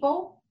strategy,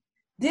 people.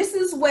 This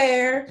is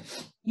where,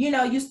 you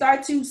know, you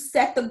start to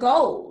set the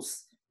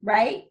goals,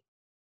 right?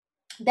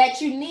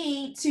 That you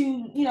need to,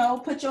 you know,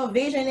 put your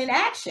vision in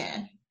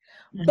action.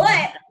 Mm-hmm.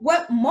 But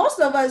what most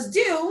of us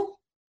do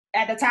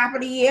at the top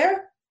of the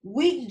year,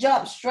 we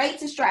jump straight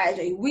to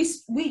strategy.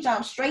 We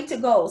jump straight to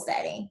goal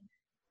setting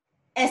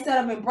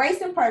instead of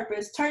embracing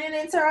purpose, turning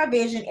into our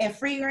vision and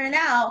figuring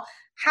out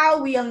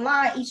how we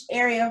align each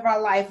area of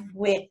our life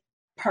with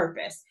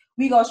purpose.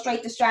 We go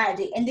straight to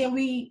strategy, and then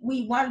we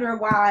wonder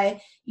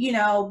why, you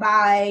know,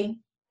 by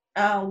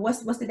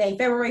what's the day,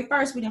 February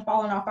 1st, we didn't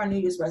fall off our New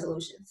Year's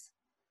resolutions.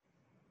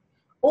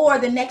 Or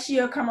the next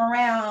year come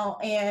around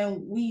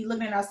and we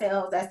looking at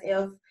ourselves as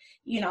if,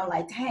 you know,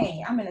 like,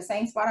 dang, I'm in the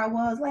same spot I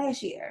was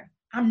last year.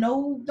 I'm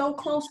no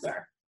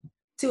closer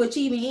to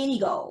achieving any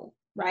goal,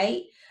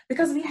 right?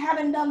 Because we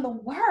haven't done the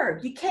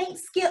work. You can't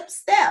skip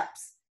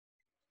steps.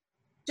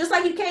 Just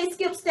like you can't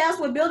skip steps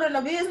with building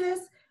a business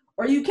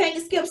or you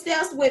can't skip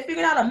steps with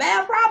figuring out a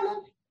math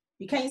problem,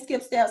 you can't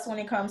skip steps when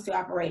it comes to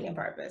operating in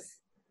purpose.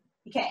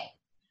 You can't.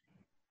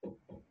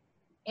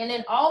 And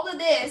then all of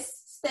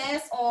this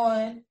stands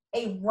on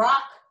a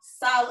rock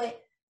solid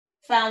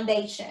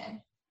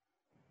foundation.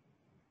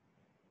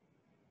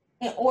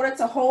 In order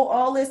to hold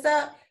all this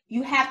up,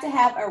 you have to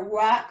have a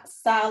rock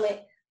solid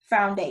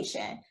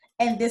foundation.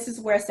 And this is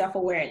where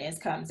self-awareness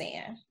comes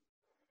in.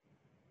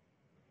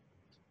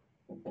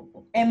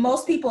 And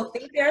most people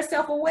think they're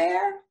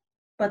self-aware,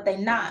 but they're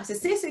not.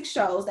 Statistics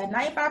shows that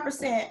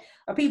 95%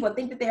 of people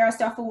think that they are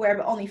self-aware,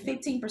 but only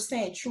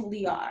 15%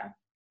 truly are.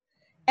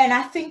 And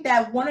I think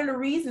that one of the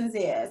reasons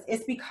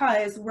is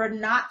because we're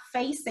not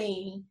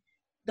facing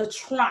the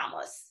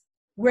traumas.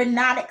 We're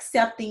not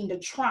accepting the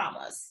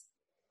traumas.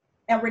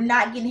 And we're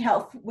not getting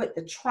help with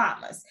the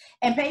traumas.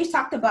 And Paige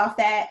talked about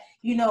that,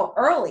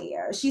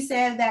 earlier. She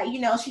said that,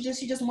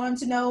 she just wanted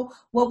to know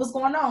what was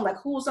going on. Like,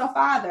 who was her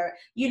father?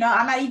 I'm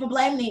not even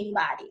blaming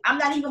anybody. I'm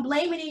not even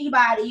blaming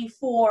anybody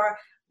for,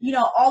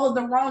 all of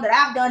the wrong that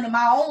I've done in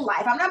my own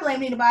life. I'm not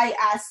blaming anybody.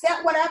 I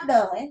accept what I've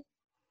done,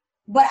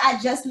 but I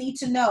just need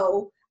to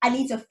know, I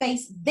need to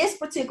face this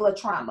particular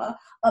trauma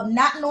of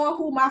not knowing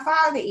who my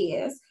father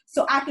is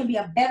so I can be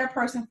a better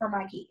person for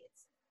my kids.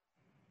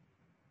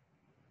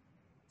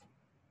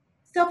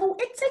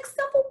 It takes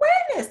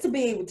self-awareness to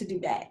be able to do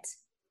that,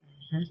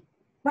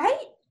 right?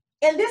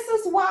 And this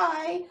is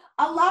why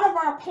a lot of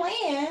our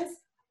plans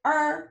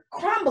are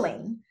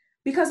crumbling,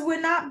 because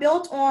we're not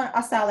built on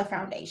a solid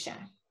foundation.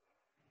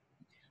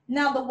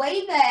 Now, the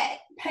way that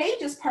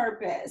Paige's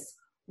purpose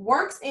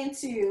works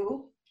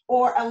into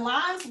or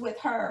aligns with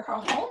her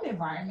home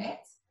environment,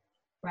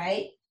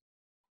 right,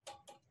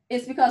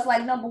 is because,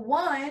 like, number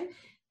one,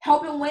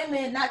 helping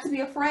women not to be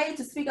afraid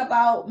to speak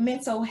about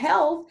mental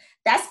health,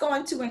 that's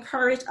going to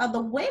encourage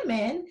other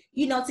women,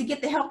 to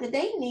get the help that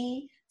they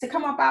need to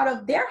come up out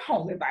of their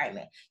home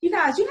environment. You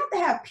guys, you have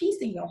to have peace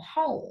in your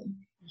home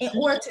in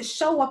order to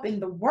show up in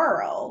the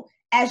world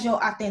as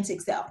your authentic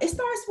self. It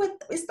starts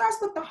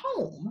with the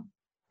home.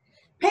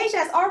 Paige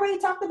has already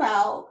talked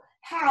about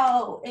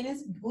how, and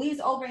this bleeds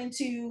over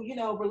into,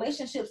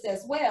 relationships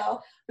as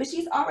well, but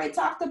she's already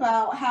talked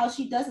about how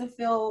she doesn't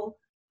feel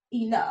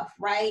enough,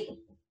 right?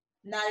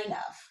 Not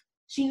enough.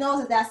 She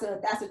knows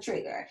that that's a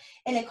trigger,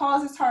 and it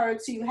causes her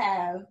to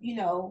have,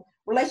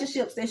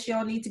 relationships that she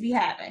don't need to be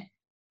having,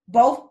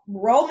 both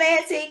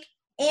romantic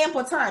and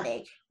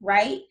platonic,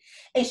 right?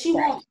 And she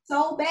wants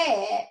so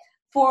bad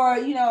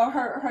for,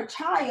 her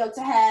child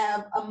to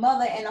have a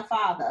mother and a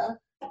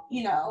father,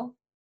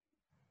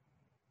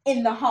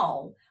 in the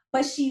home.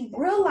 But she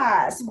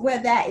realized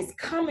where that is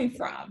coming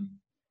from,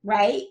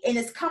 right? And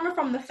it's coming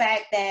from the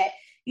fact that,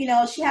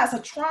 she has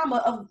a trauma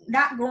of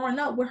not growing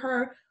up with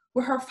her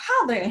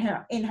father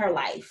in her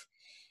life.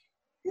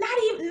 Not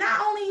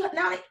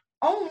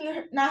only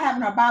not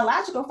having her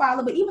biological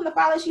father, but even the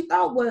father she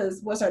thought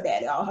was her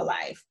daddy all her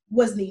life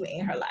wasn't even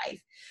in her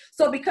life.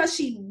 So because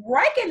she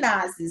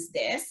recognizes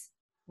this,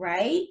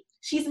 right,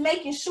 she's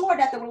making sure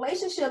that the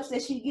relationships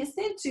that she gets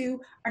into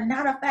are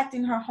not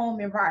affecting her home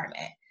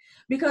environment.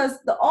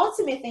 Because the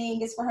ultimate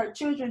thing is for her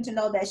children to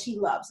know that she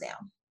loves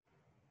them.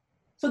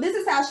 So this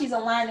is how she's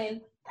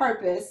aligning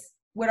purpose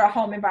with her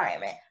home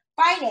environment.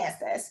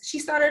 Finances. She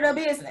started a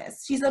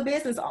business. She's a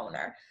business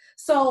owner.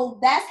 So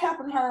that's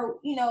helping her,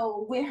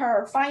 with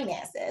her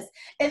finances.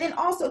 And then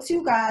also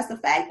too, guys, the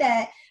fact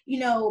that,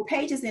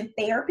 Paige is in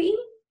therapy,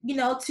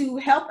 to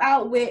help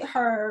out with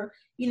her,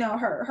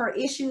 her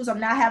issues of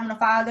not having a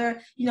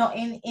father,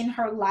 in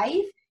her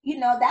life,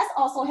 that's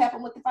also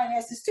helping with the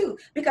finances too.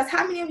 Because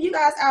how many of you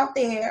guys out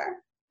there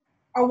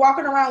are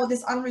walking around with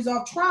this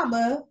unresolved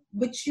trauma,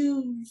 but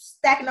you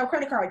stacking up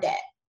credit card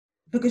debt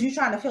because you're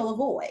trying to fill a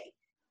void?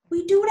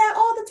 We do that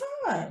all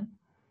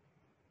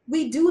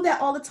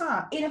the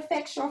time. It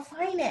affects your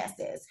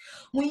finances.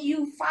 When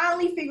you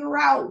finally figure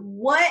out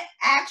what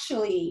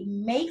actually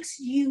makes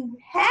you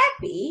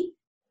happy,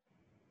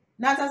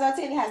 9 times out of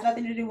 10, it has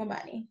nothing to do with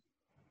money.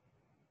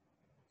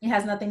 It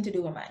has nothing to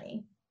do with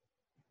money.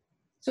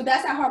 So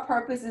that's how her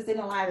purpose is in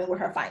alignment with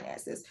her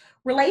finances.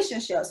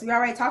 Relationships, we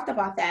already talked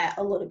about that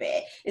a little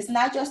bit. It's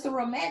not just the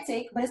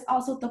romantic, but it's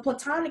also the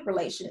platonic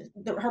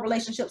her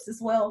relationships as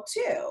well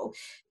too.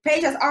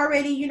 Paige has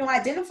already,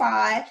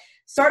 identified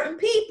certain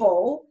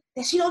people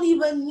that she don't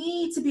even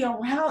need to be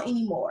around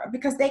anymore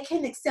because they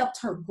can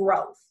accept her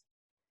growth.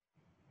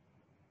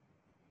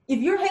 If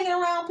you're hanging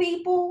around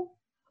people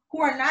who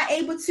are not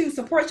able to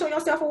support you on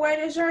your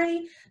self-awareness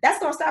journey, that's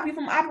going to stop you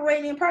from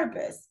operating in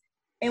purpose.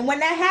 And when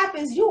that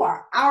happens, you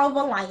are out of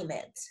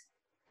alignment.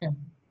 Yeah.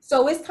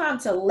 So it's time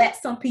to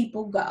let some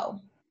people go.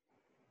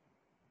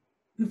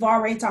 We've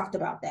already talked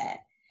about that.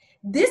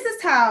 This is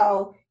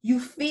how you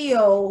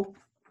feel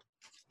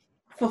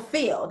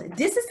fulfilled.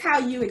 This is how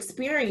you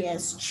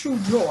experience true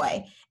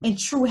joy and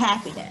true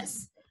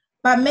happiness,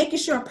 by making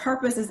sure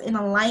purpose is in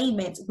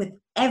alignment with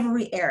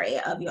every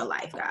area of your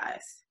life,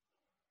 guys.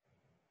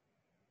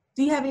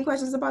 Do you have any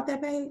questions about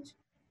that, Paige?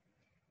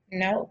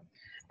 No.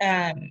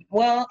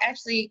 Well,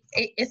 actually,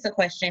 it's a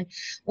question.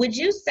 Would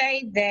you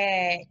say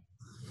that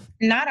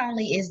not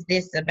only is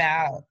this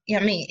about, I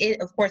mean,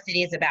 of course it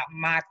is about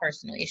my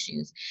personal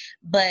issues,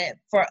 but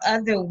for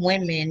other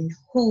women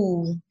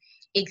who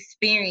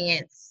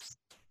experience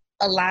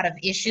a lot of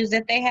issues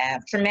that they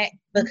have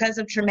because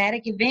of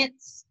traumatic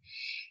events,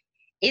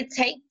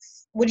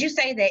 would you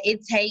say that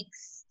it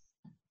takes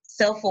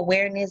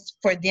self-awareness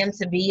for them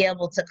to be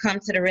able to come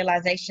to the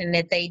realization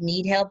that they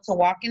need help to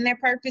walk in their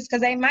purpose?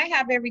 Because they might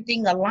have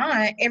everything not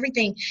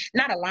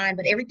aligned,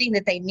 but everything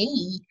that they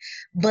need,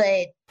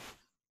 but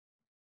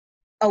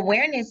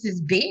awareness is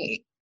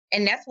big.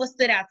 And that's what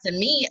stood out to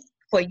me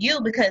for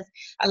you, because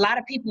a lot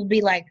of people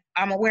be like,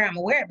 I'm aware,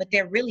 but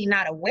they're really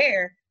not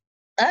aware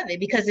of it,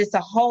 because it's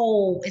a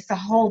whole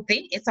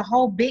thing. It's a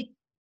whole big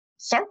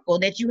circle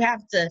that you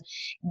have to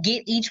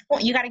get each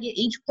point. You got to get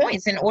each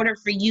points in order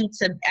for you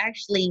to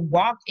actually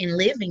walk and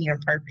live in your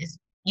purpose.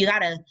 You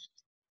gotta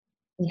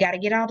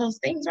get all those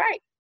things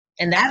right.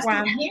 And that's why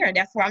I'm here.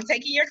 That's why I'm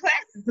taking your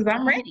classes, because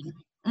I'm ready.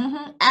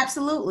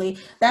 Absolutely.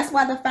 That's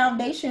why the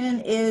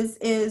foundation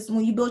is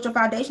when you build your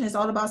foundation, it's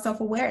all about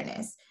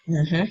self-awareness.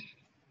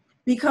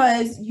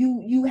 Because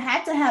you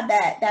had to have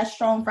that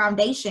strong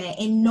foundation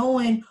in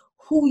knowing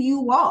who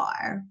you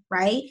are,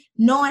 right?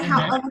 Knowing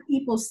how other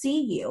people see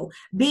you,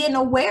 being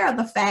aware of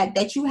the fact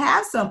that you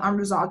have some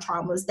unresolved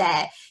traumas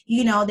that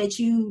you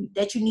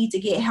need to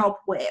get help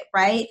with,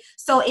 right?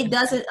 So it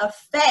doesn't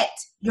affect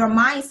your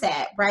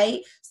mindset,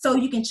 right? So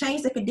you can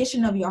change the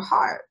condition of your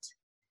heart,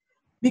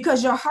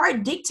 because your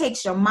heart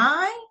dictates your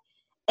mind,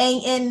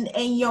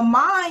 and your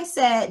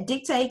mindset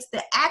dictates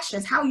the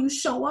actions, how you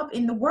show up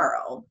in the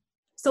world.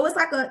 So it's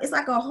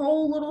like a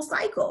whole little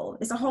cycle.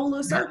 It's a whole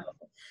little circle.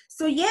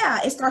 So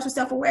yeah, it starts with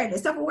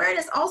self-awareness.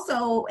 Self-awareness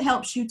also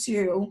helps you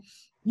to,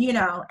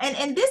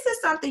 and this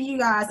is something, you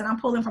guys, and I'm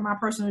pulling from my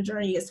personal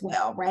journey as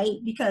well, right?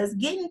 Because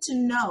getting to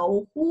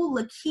know who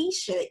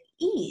Lakeisha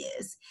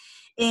is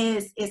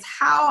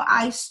how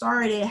I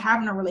started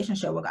having a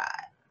relationship with God.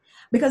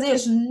 Because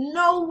there's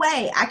no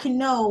way I can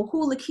know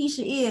who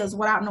Lakeisha is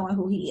without knowing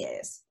who He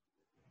is.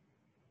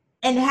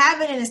 And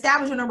having and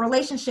establishing a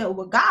relationship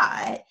with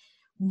God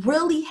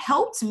really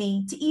helped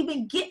me to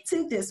even get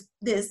to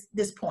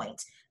this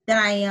point that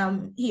I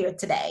am here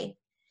today.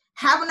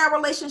 Having that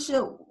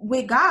relationship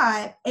with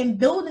God and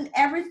building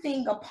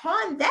everything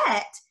upon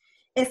that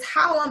is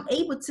how I'm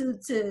able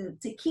to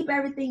keep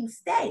everything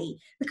steady,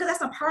 because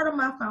that's a part of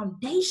my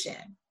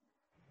foundation.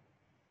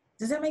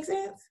 Does that make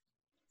sense?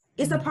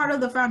 It's a part of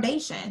the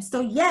foundation.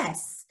 So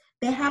yes,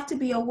 they have to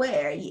be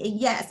aware. And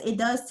yes, it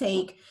does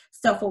take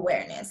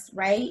self-awareness,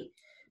 right?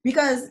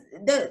 Because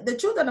the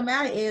truth of the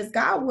matter is,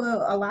 God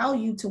will allow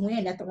you to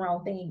win at the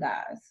wrong thing,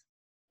 guys.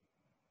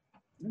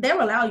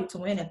 They'll allow you to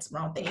win at the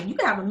wrong thing. You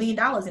can have $1 million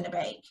in the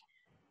bank,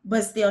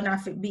 but still not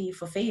be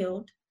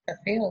fulfilled.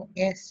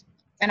 Yes.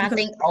 And I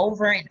think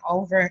over and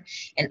over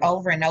and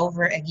over and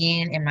over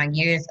again in my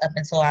years up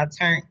until I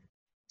turned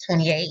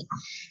 28,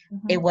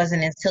 it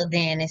wasn't until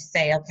then it's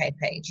say, okay,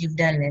 Paige, you've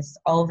done this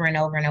over and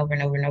over and over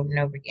and over and over and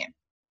over again.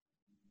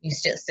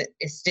 It's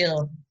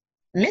still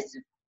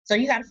missing. So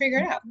you got to figure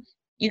it out.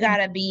 You got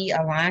to be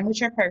aligned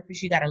with your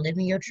purpose. You got to live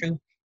in your truth,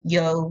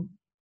 your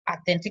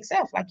authentic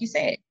self, like you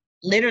said.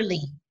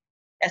 Literally,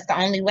 that's the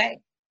only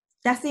way.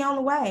 That's the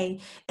only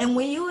way. And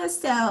when you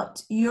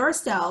accept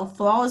yourself,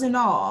 flaws and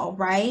all,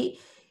 right,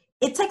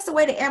 it takes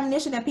away the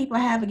ammunition that people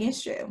have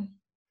against you.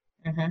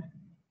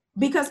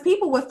 Because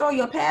people will throw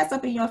your past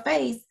up in your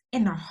face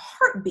in a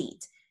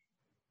heartbeat,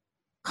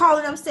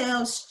 calling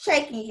themselves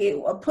shaking you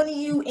or putting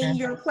you in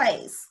your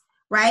place,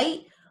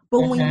 right?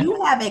 But when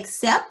you have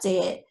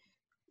accepted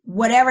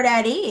whatever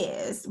that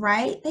is,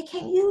 right, they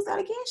can't use that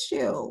against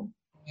you.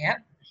 Yep.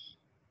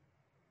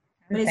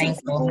 I'm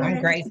thankful. I'm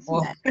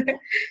grateful.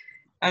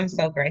 I'm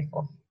so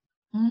grateful.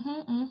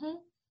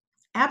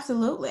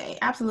 Absolutely.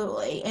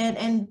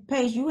 And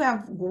Paige, you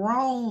have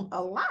grown a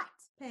lot,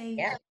 Paige.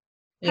 Yeah.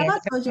 Have I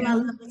told you I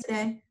love you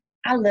today?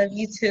 I love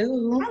you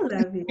too. I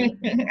love you.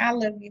 I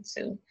love you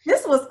too.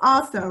 This was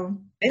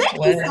awesome. Thank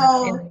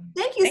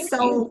you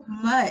so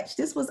much.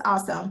 This was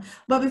awesome.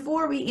 But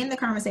before we end the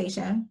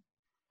conversation,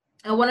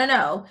 I want to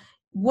know,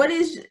 what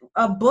is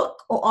a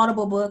book or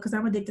Audible book? Because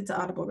I'm addicted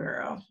to Audible,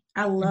 girl.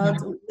 I love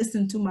to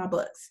listen to my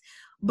books.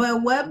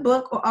 But what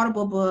book or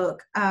Audible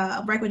book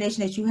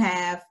recommendation that you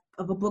have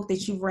of a book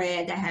that you've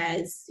read that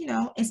has,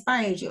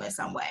 inspired you in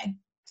some way?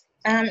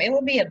 It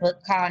would be a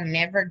book called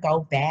Never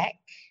Go Back.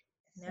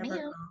 Never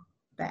Go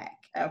Back.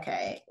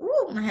 Okay.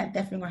 Ooh, I'm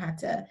definitely gonna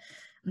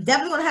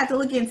have to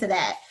look into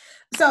that.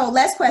 So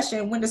last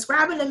question. When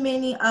describing the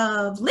meaning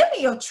of living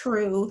your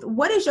truth,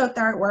 what is your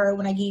third word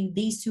when I give you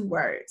these two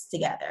words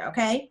together?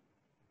 Okay.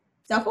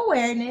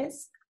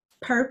 Self-awareness,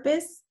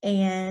 purpose,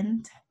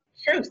 and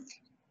truth.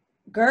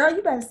 Girl,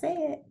 you better say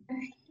it.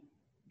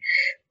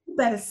 You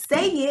better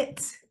say it.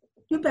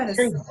 Say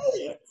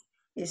it.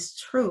 It's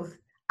truth.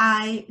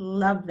 I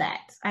love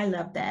that.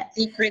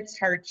 Secrets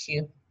hurt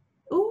you.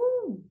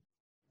 Ooh.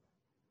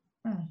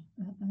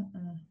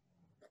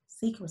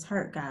 Secrets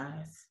hurt,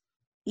 guys.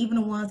 Even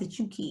the ones that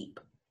you keep.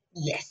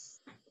 Yes.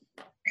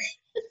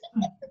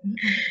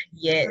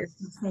 Yes.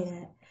 Say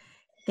that.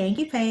 Thank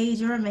you, Paige.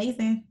 You're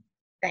amazing.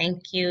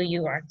 Thank you.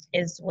 You are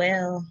as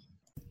well.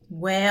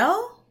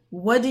 Well,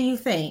 what do you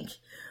think?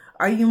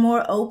 Are you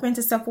more open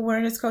to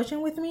self-awareness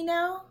coaching with me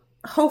now?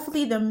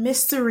 Hopefully the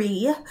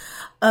mystery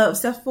of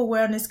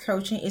self-awareness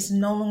coaching is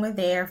no longer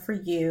there for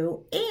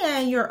you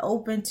and you're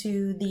open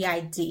to the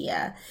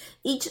idea.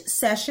 Each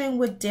session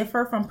would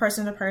differ from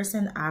person to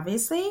person,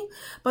 obviously,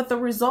 but the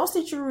results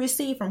that you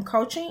receive from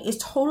coaching is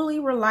totally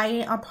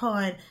reliant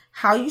upon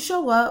how you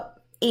show up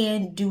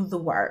and do the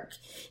work.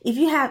 If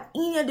you have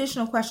any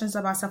additional questions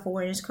about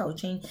self-awareness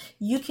coaching,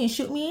 you can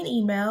shoot me an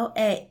email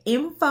at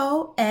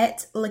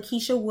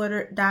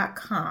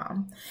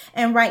info@LakeishaWoodard.com.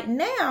 And right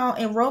now,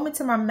 enrollment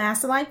to my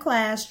Master Life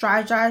class,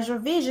 Strategize Your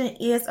Vision,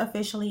 is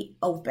officially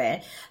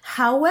open.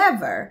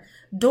 However,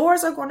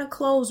 doors are going to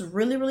close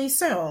really, really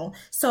soon.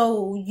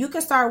 So you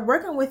can start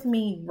working with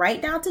me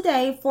right now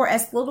today for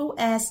as little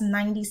as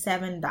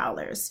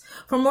 $97.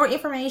 For more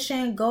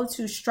information, go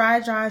to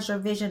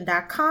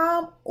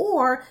strategizeyourvision.com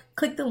or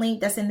click the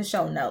link that's in the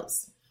show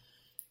notes.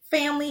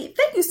 Family,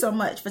 thank you so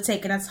much for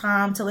taking the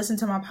time to listen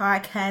to my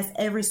podcast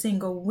every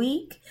single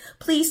week.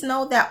 Please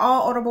note that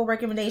all Audible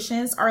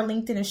recommendations are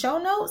linked in the show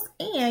notes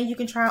and you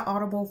can try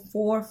Audible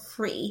for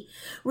free.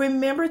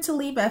 Remember to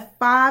leave a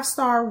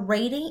 5-star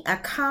rating, a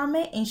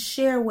comment, and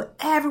share with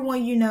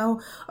everyone you know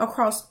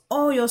across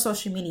all your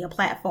social media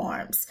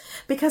platforms.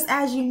 Because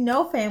as you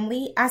know,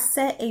 family, I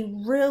set a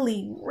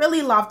really,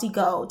 really lofty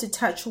goal to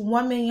touch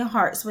 1 million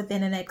hearts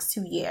within the next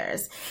 2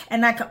 years.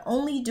 And I can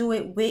only do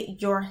it with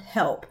your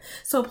help.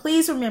 So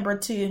please remember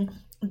to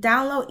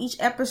download each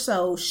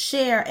episode,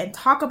 share, and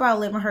talk about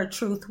living her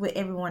truth with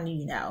everyone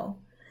you know.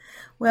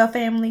 Well,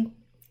 family,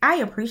 I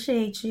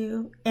appreciate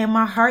you, and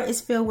my heart is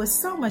filled with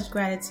so much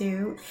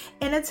gratitude.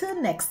 And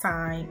until next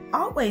time,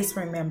 always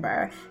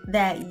remember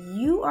that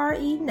you are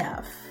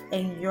enough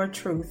and your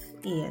truth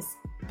is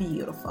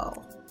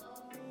beautiful.